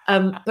O-level.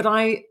 But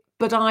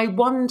I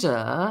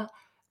wonder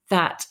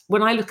that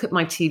when I look at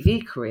my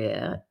TV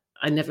career,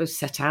 I never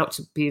set out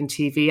to be in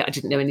TV. I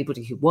didn't know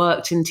anybody who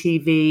worked in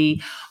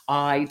TV.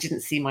 I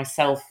didn't see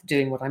myself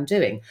doing what I'm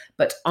doing.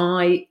 But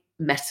I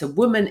met a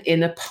woman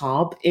in a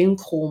pub in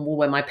Cornwall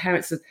where my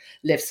parents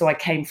lived. So I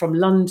came from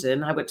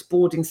London. I went to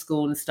boarding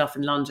school and stuff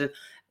in London,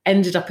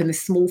 ended up in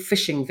this small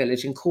fishing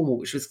village in Cornwall,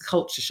 which was a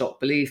culture shock,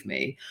 believe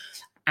me.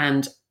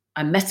 And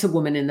I met a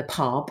woman in the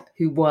pub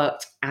who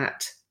worked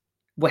at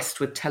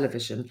Westwood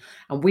Television,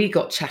 and we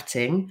got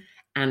chatting.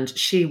 And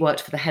she worked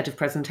for the head of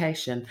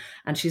presentation.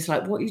 And she's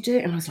like, what are you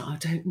doing? And I was like, I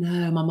don't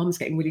know. My mum's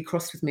getting really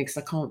cross with me because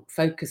I can't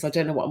focus. I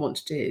don't know what I want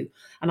to do.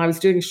 And I was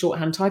doing a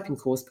shorthand typing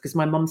course because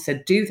my mum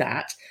said, do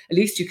that. At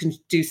least you can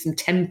do some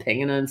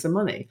temping and earn some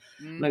money.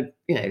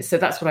 So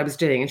that's what I was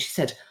doing. And she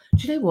said,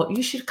 do you know what?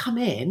 You should come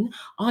in.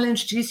 I'll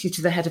introduce you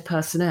to the head of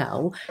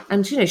personnel.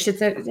 And, she said,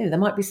 there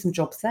might be some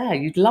jobs there.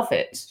 You'd love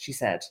it, she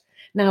said.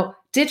 Now,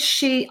 did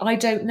she, I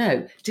don't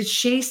know, did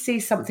she see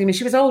something? I mean,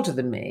 she was older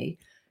than me.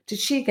 Did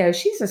she go,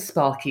 she's a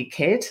sparky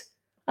kid.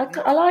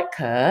 I like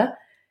her.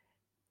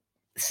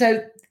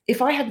 So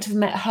if I hadn't have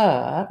met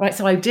her, right,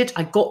 so I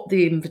got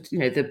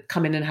the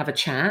come in and have a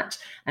chat.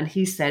 And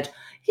he said,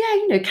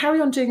 yeah, carry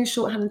on doing your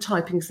shorthand and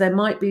typing because there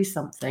might be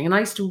something. And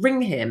I used to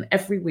ring him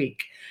every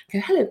week.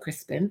 Go, hello,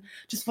 Crispin.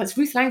 Just it's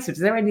Ruth Langsford.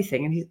 Is there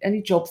anything? And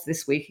any jobs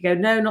this week? He'd go,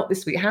 no, not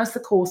this week. How's the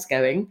course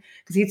going?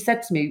 Because he'd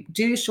said to me,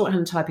 do your shorthand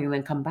and typing and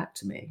then come back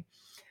to me.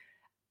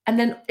 And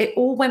then it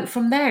all went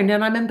from there. And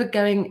then I remember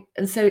going,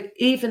 and so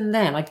even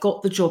then I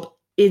got the job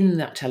in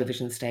that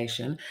television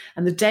station.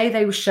 And the day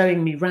they were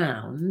showing me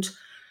round,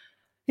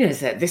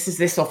 this is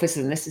this office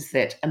and this is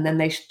it. And then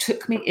they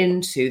took me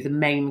into the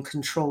main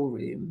control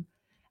room.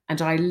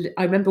 And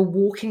I remember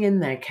walking in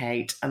there,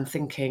 Kate, and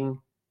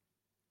thinking,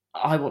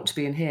 I want to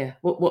be in here.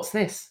 What's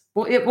this?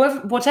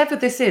 Whatever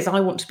this is, I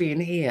want to be in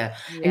here.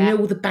 Yeah. And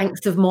all the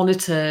banks of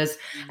monitors,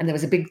 and there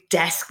was a big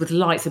desk with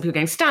lights and people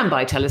going, stand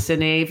by,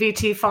 Telecine,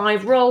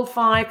 VT5, roll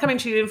 5, coming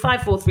to you in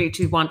 5, 4, 3,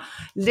 2, 1.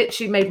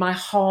 Literally made my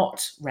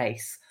heart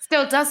race.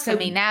 Still does for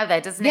me now,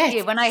 though, doesn't it?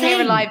 Yes, When I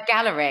hear a live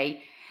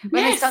gallery,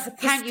 when they start to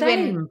count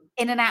you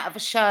in and out of a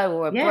show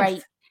or a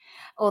break.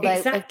 Although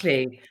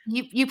exactly.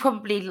 You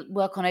probably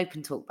work on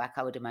Open Talkback,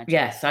 I would imagine.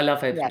 Yes, I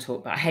love Open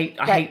Talkback. I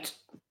hate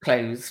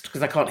closed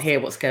because I can't hear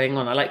what's going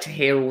on. I like to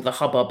hear all the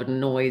hubbub and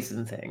noise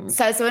and things.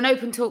 So an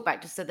Open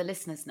Talkback, just so the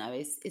listeners know,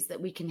 is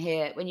that we can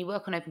hear, when you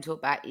work on Open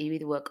Talkback, you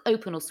either work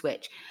open or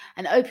switch.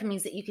 And open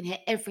means that you can hear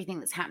everything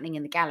that's happening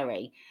in the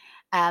gallery.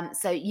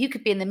 So you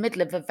could be in the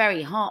middle of a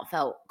very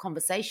heartfelt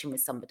conversation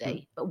with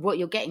somebody, but what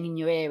you're getting in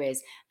your ear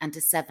is, and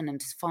to 7 and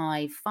to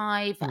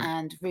 5,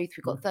 and Ruth,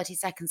 we've got 30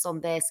 seconds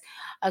on this.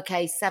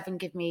 Okay, 7,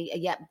 give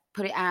me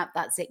put it out.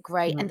 That's it.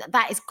 Great. And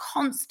that is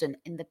constant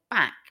in the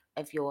back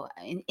of your,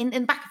 in the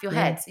back of your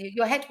head. So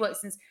your head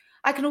works since,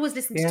 I can always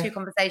listen to 2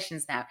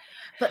 conversations now,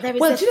 but there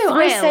is a thrill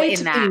I say in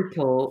to that.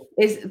 people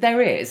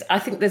I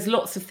think there's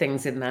lots of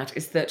things in that,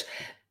 is that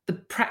the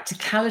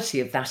practicality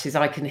of that is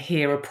I can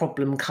hear a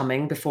problem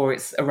coming before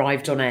it's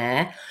arrived on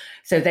air.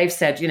 So they've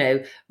said,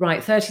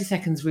 right, 30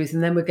 seconds, Ruth,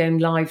 and then we're going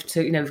live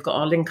to, we've got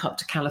our link up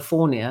to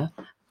California.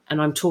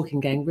 And I'm talking,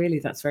 going, really,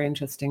 that's very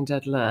interesting,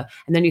 and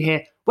then you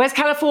hear, where's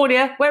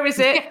California? Where is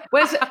it?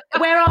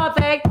 Where are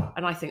they?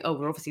 And I think,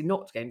 we're obviously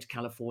not going to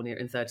California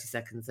in 30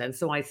 seconds then.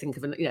 So I think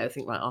of,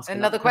 ask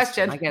another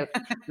question. I go,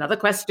 another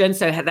question.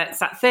 So that's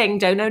that thing.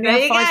 Don't know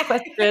 5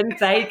 questions.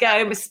 There you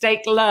go.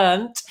 Mistake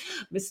learned.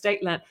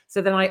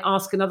 So then I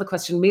ask another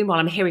question. Meanwhile,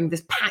 I'm hearing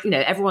this,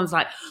 everyone's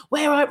like,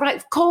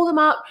 right, call them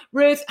up.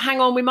 Ruth,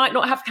 hang on, we might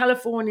not have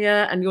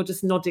California. And you're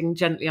just nodding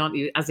gently, aren't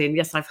you? As in,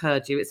 yes, I've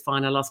heard you. It's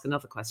fine. I'll ask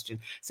another question.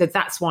 So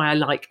that's why I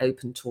like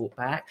Open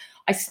Talkback.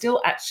 I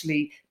still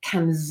actually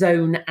can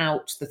zone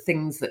out the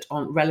things that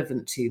aren't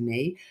relevant to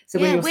me. So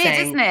when you're weird,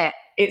 saying, isn't it?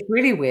 It's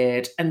really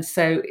weird. And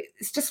so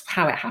it's just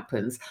how it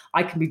happens.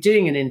 I can be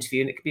doing an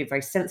interview and it could be a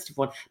very sensitive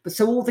one. But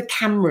so all the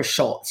camera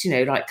shots,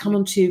 like come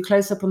on 2,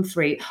 close up on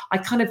 3,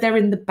 they're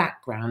in the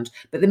background.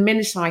 But the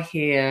minute I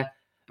hear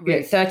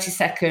 30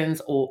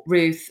 seconds or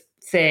Ruth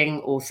thing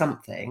or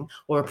something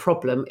or a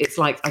problem, it's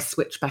like I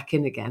switch back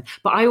in again.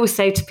 But I always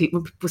say to people,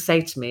 when people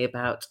say to me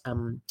about,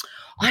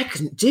 I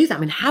couldn't do that. I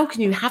mean, how can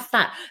you have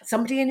that?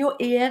 Somebody in your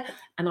ear?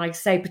 And I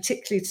say,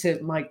 particularly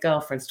to my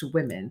girlfriends, to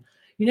women,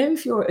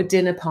 if you're at a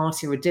dinner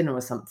party or a dinner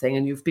or something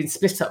and you've been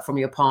split up from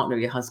your partner or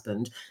your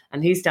husband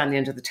and he's down the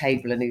end of the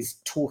table and he's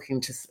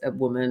talking to a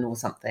woman or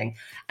something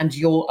and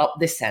you're up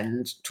this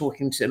end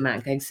talking to a man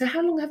going, so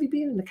how long have you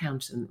been an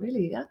accountant?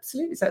 Really?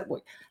 Absolutely. Is that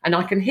what? And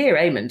I can hear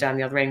Eamon down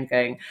the other end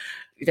going,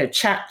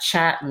 chat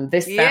and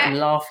this, that and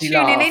laugh.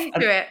 Tuning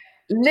into it.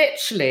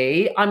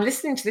 Literally, I'm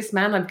listening to this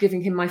man. I'm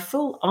giving him my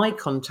full eye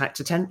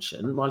contact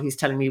attention while he's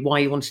telling me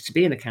why he wanted to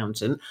be an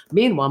accountant.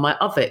 Meanwhile, my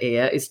other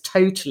ear is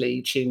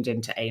totally tuned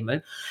into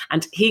Eamon,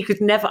 and he could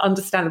never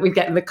understand that we'd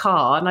get in the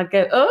car and I'd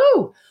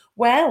go,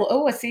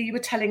 I see you were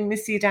telling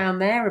Missy down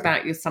there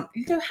about your something.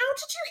 You go, how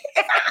did you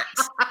hear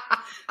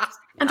that?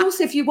 And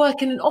also, if you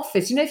work in an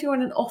office, if you're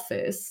in an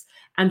office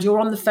and you're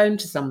on the phone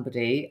to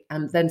somebody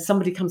and then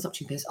somebody comes up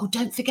to you and goes,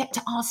 don't forget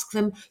to ask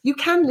them. You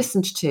can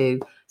listen to 2.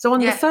 So on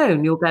the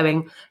phone, you're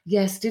going,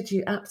 yes, did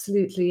you?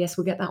 Absolutely. Yes,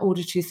 we'll get that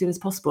order to you as soon as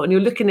possible. And you're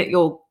looking at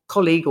your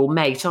colleague or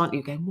mate, aren't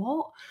you, going,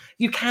 what?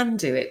 You can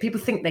do it. People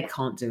think they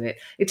can't do it.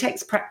 It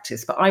takes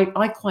practice, but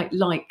I quite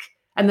like.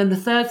 And then the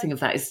third thing of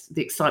that is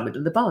the excitement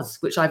and the buzz,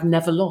 which I've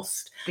never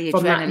lost.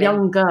 From that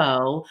young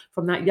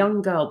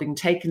girl being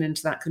taken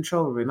into that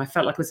control room, I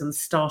felt like I was on the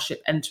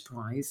Starship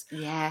Enterprise.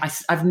 Yeah.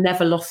 I've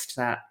never lost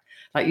that.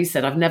 Like you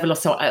said, I've never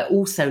lost. So I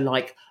also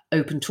like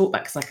Open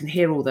Talkback because I can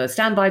hear all the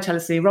standby,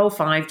 Telecine, roll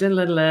 5,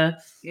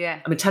 Yeah.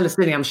 I mean,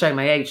 Telecine, I'm showing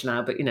my age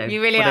now, but you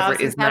really whatever are.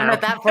 it is I haven't now.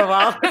 had that for a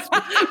while.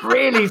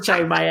 Really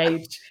showing my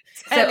age.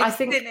 So I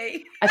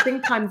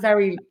think I'm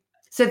very.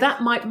 So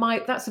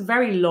that's a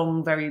very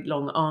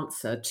long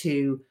answer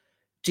to,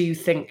 do you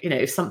think,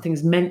 if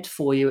something's meant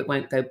for you, it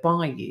won't go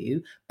by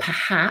you?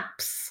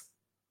 Perhaps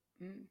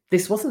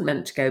this wasn't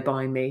meant to go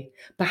by me.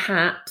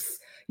 Perhaps,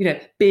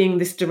 being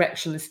this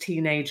directionless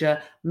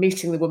teenager,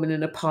 meeting the woman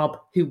in a pub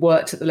who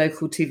worked at the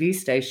local TV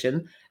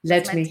station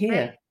led me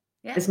here.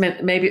 Yeah.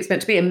 Maybe it's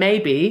meant to be. And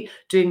maybe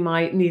doing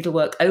my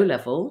needlework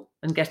O-level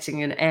and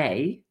getting an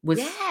A was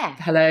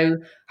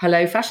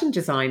hello fashion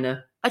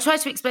designer. I try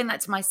to explain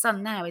that to my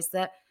son now, is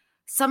that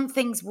some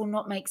things will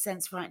not make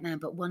sense right now,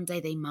 but one day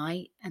they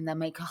might, and they'll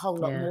make a whole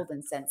lot more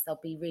than sense. They'll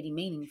be really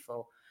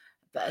meaningful.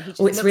 But he just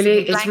it's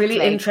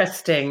really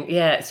interesting.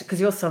 Yeah, it's because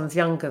your son's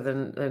younger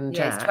than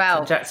Jack. He's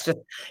 12. Jack's just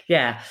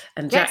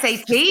and Jack's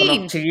 18. Just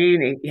gone off to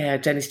uni. Yeah,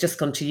 Jenny's just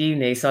gone to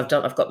uni, so I've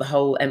got the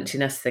whole empty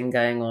nest thing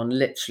going on.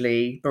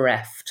 Literally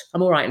bereft.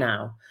 I'm all right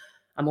now.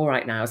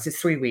 It's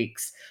just 3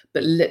 weeks,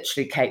 but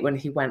literally, Kate, when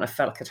he went, I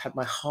felt like I'd had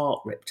my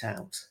heart ripped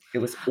out. It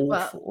was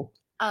awful.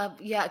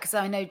 Yeah, because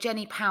I know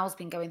Jenny Powell's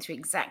been going through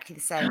exactly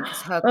the same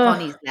because her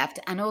Connie's left,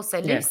 and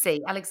also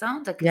Lucy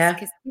Alexander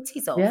because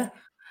Kitty's off.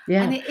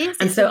 Yeah. And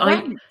it's so a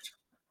wrench.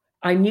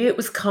 I knew it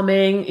was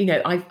coming,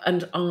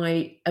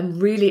 I am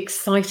really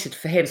excited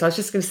for him. So I was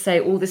just going to say,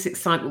 all this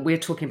excitement we were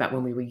talking about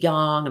when we were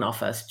young and our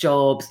first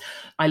jobs,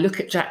 I look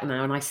at Jack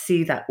now and I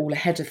see that all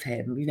ahead of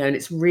him, and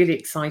it's really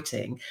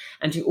exciting.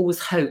 And you always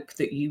hope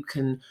that you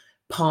can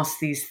pass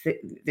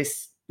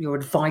your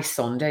advice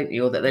on, don't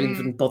you? Or that they'll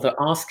even bother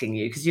asking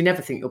you, because you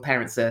never think your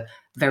parents are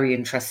very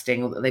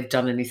interesting or that they've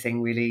done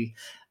anything really,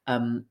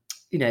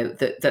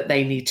 that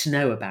they need to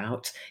know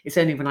about. It's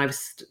only when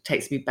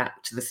takes me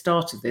back to the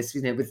start of this,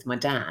 with my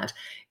dad.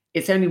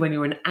 It's only when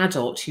you're an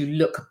adult you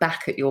look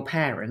back at your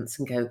parents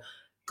and go,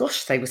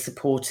 gosh, they were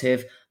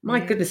supportive.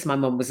 My goodness, my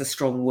mum was a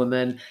strong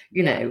woman,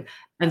 know.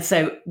 And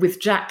so with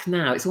Jack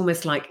now, it's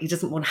almost like he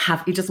doesn't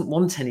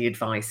want any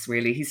advice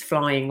really. He's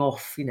flying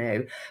off,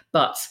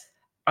 but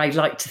I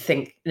like to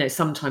think,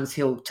 sometimes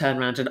he'll turn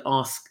around and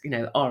ask,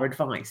 our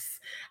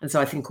advice. And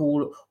so I think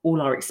all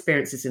our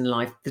experiences in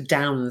life, the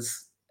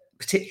downs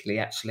particularly,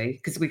 actually,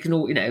 because we can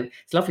all,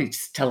 it's lovely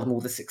to tell them all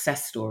the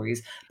success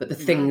stories, but the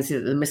things,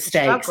 the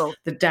mistakes,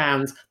 the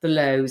downs, the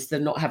lows, the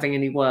not having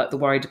any work, the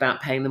worried about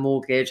paying the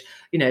mortgage,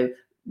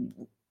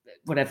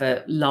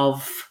 whatever,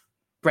 love,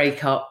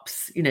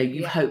 breakups,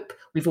 you hope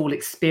we've all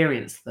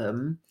experienced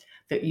them,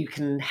 that you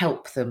can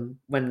help them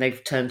when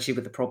they've turned to you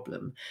with a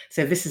problem.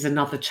 So this is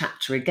another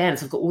chapter again.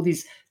 So I've got all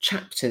these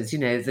chapters,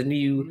 the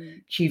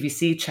new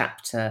QVC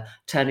chapter,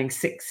 turning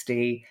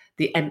 60,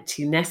 the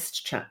empty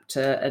nest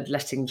chapter and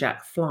letting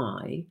Jack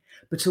fly,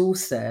 but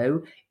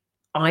also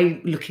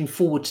I'm looking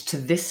forward to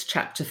this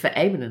chapter for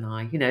Eamon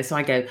and I, so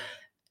I go,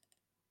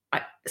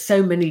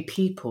 so many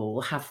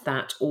people have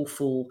that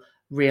awful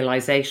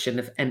realization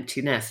of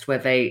empty nest where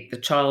the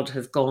child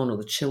has gone or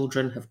the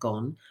children have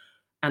gone,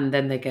 and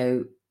then they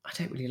go, I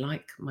don't really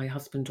like my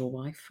husband or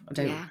wife. I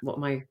don't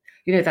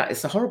that is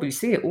so horrible. You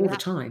see it all the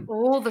time.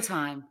 All the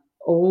time.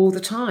 All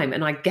the time.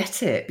 And I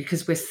get it,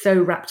 because we're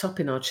so wrapped up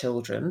in our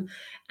children,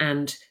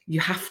 and you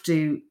have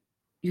to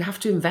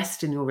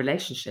invest in your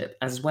relationship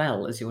as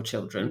well as your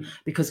children,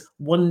 because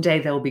one day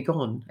they'll be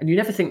gone, and you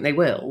never think they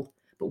will,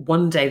 but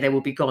one day they will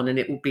be gone, and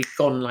it will be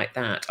gone like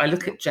that. I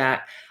look at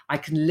Jack, I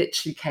can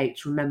literally,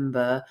 Kate,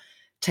 remember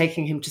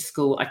taking him to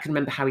school. I can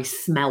remember how he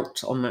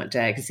smelt on that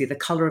day. I can see the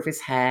colour of his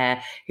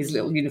hair, his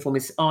little uniform,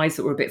 his eyes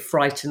that were a bit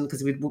frightened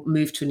because we'd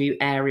moved to a new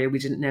area. We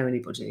didn't know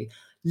anybody.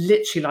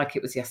 Literally like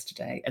it was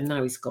yesterday. And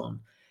now he's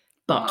gone.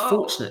 But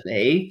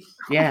fortunately,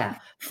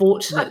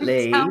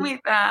 fortunately. Don't tell me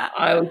that.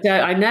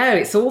 I know,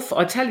 it's awful.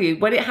 I tell you,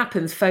 when it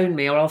happens, phone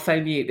me or I'll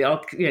phone you.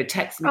 I'll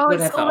text me,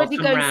 whatever. It's already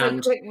I'll come going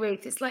round. So quick,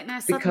 Ruth. It's like now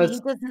suddenly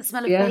he doesn't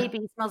smell of baby,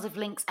 he smells of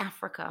Lynx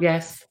Africa.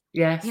 Yes.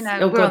 We're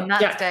on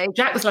that stage.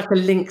 Jack was like a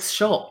Lynx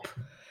shop.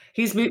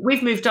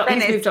 We've moved up.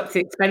 He's moved up to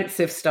the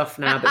expensive stuff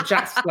now, but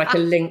Jack's like a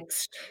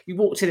Lynx. You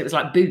walked in, it was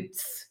like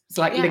Boots. It's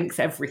like Lynx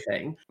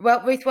everything.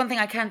 Well, Ruth, one thing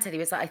I can tell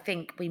you is that I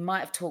think we might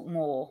have talked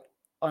more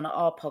on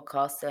our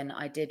podcast than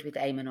I did with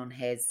Eamon on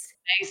his.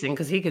 Amazing,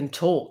 because he can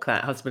talk,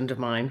 that husband of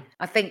mine.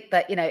 I think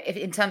that, if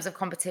in terms of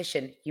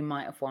competition, you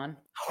might have won.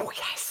 Oh,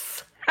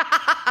 yes.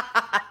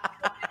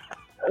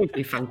 That would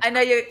be fun. I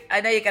know you're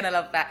going to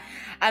love that.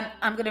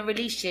 I'm going to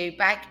release you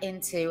back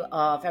into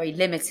our very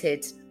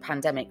limited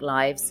pandemic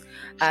lives.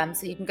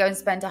 So you can go and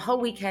spend a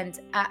whole weekend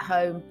at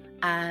home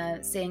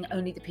seeing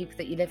only the people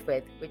that you live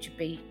with, which would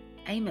be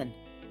Eamon.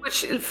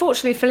 Which,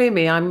 fortunately for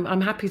me, I'm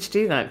happy to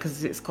do that,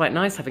 because it's quite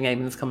nice having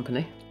Eamon's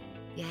company.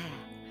 Yeah.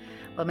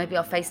 Well, maybe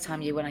I'll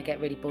FaceTime you when I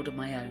get really bored of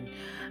my own.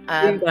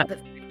 Do that.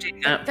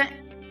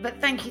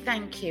 But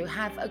thank you.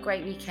 Have a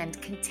great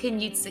weekend.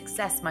 Continued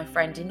success, my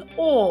friend, in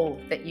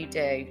all that you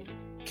do.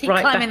 Keep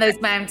climbing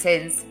those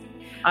mountains.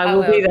 I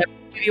will be there.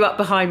 Give you up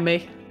behind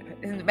me.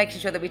 Making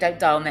sure that we don't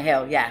die on the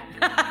hill. Yeah.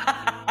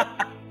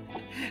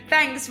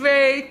 Thanks,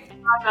 Ruth.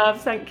 Bye,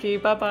 love. Thank you.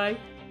 Bye-bye.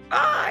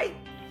 Bye.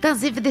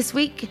 That's it for this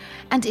week.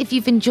 And if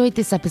you've enjoyed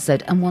this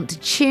episode and want to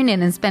tune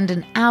in and spend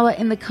an hour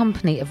in the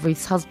company of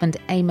Ruth's husband,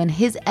 Eamon,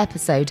 his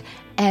episode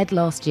aired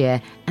last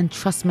year, and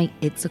trust me,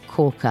 it's a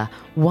corker.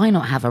 Why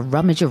not have a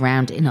rummage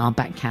around in our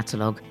back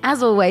catalogue?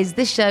 As always,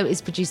 this show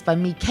is produced by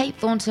me, Kate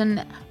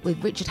Thornton,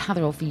 with Richard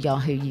Hatherall for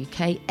Yahoo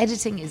UK.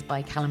 Editing is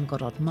by Callum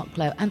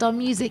Goddard-Mocklow, and our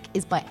music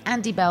is by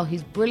Andy Bell,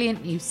 whose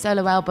brilliant new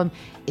solo album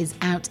is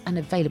out and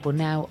available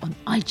now on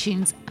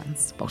iTunes and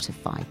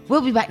Spotify.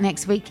 We'll be back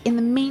next week. In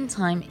the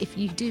meantime, if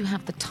you do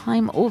have the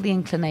time or the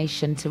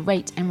inclination to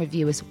rate and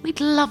review us, we'd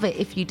love it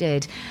if you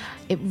did.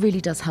 It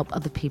really does help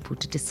other people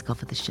to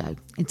discover the show.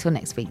 Until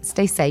next week,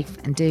 stay safe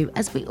and do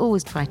as we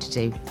always try to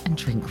do, and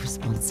drink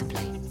responsibly.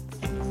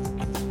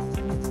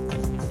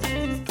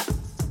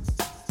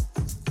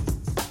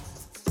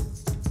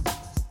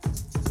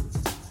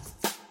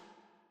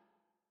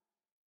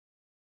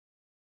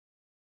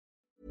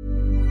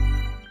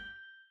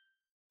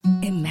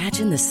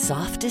 Imagine the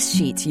softest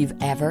sheets you've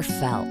ever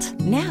felt.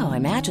 Now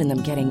imagine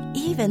them getting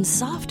even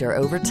softer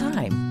over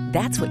time.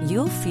 That's what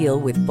you'll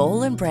feel with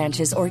Boll &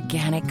 Branch's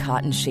organic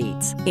cotton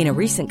sheets. In a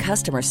recent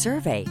customer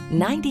survey,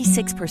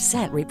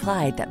 96%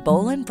 replied that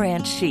Boll &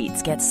 Branch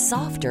sheets get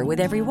softer with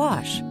every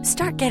wash.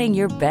 Start getting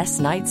your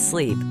best night's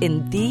sleep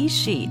in these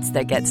sheets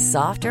that get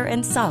softer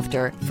and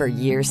softer for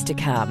years to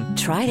come.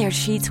 Try their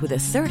sheets with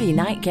a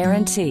 30-night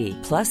guarantee.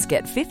 Plus,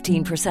 get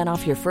 15%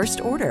 off your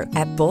first order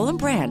at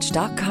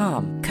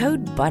bollandbranch.com.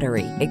 Code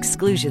BUTTERY.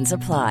 Exclusions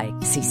apply.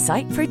 See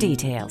site for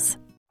details.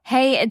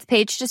 Hey, it's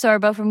Paige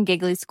DeSorbo from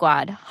Giggly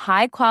Squad.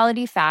 High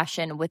quality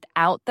fashion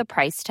without the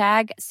price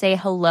tag. Say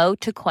hello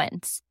to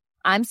Quince.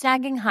 I'm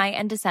snagging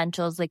high-end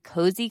essentials like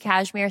cozy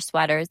cashmere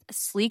sweaters,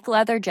 sleek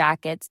leather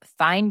jackets,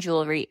 fine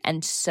jewelry,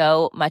 and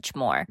so much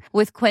more.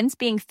 With Quince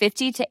being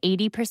 50 to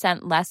 80%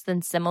 less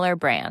than similar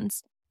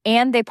brands.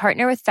 And they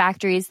partner with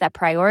factories that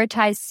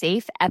prioritize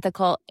safe,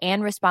 ethical,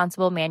 and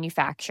responsible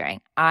manufacturing.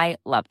 I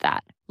love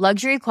that.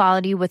 Luxury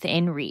quality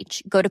within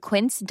reach. Go to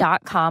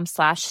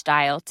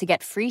quince.com/style to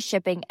get free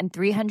shipping and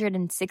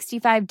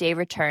 365-day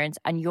returns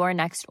on your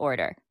next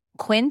order.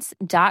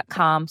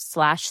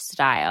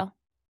 Quince.com/style.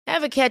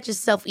 Ever catch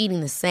yourself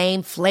eating the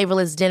same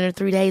flavorless dinner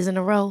 3 days in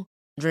a row?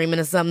 Dreaming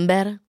of something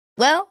better?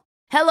 Well,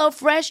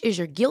 HelloFresh is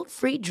your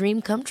guilt-free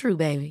dream come true,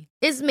 baby.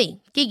 It's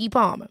me, Keke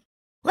Palmer.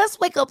 Let's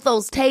wake up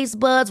those taste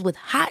buds with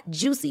hot,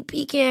 juicy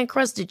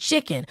pecan-crusted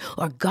chicken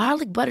or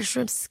garlic butter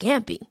shrimp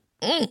scampi.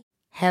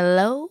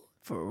 Hello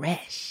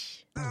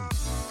Fresh.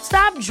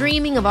 Stop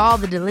dreaming of all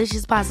the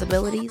delicious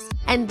possibilities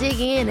and dig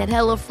in at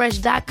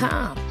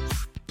HelloFresh.com.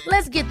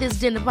 Let's get this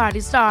dinner party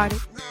started.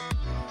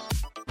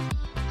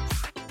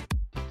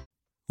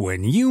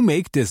 When you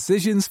make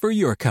decisions for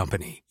your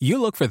company, you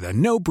look for the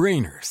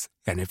no-brainers.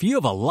 And if you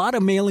have a lot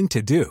of mailing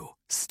to do,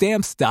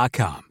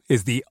 Stamps.com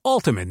is the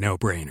ultimate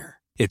no-brainer.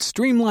 It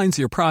streamlines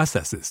your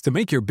processes to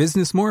make your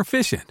business more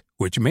efficient,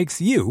 which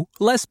makes you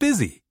less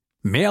busy.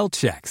 Mail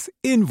checks,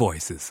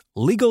 invoices,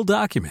 legal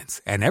documents,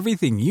 and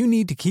everything you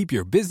need to keep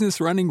your business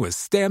running with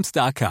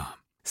Stamps.com.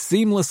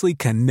 Seamlessly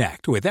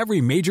connect with every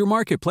major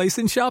marketplace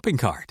and shopping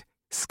cart.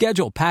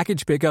 Schedule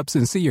package pickups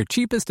and see your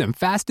cheapest and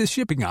fastest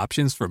shipping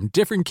options from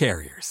different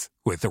carriers,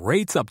 with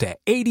rates up to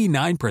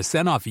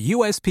 89% off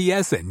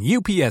USPS and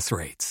UPS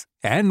rates.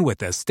 And with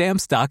the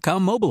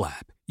Stamps.com mobile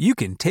app, you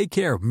can take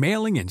care of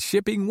mailing and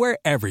shipping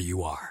wherever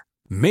you are.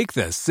 Make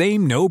the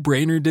same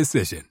no-brainer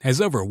decision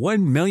as over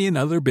 1 million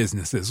other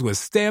businesses with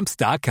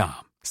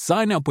Stamps.com.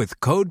 Sign up with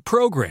code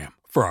PROGRAM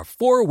for a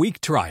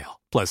 4-week trial,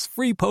 plus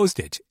free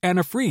postage and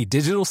a free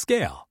digital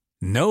scale.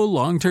 No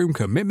long-term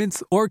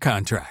commitments or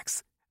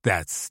contracts.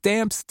 That's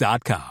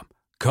Stamps.com.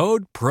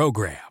 Code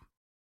PROGRAM.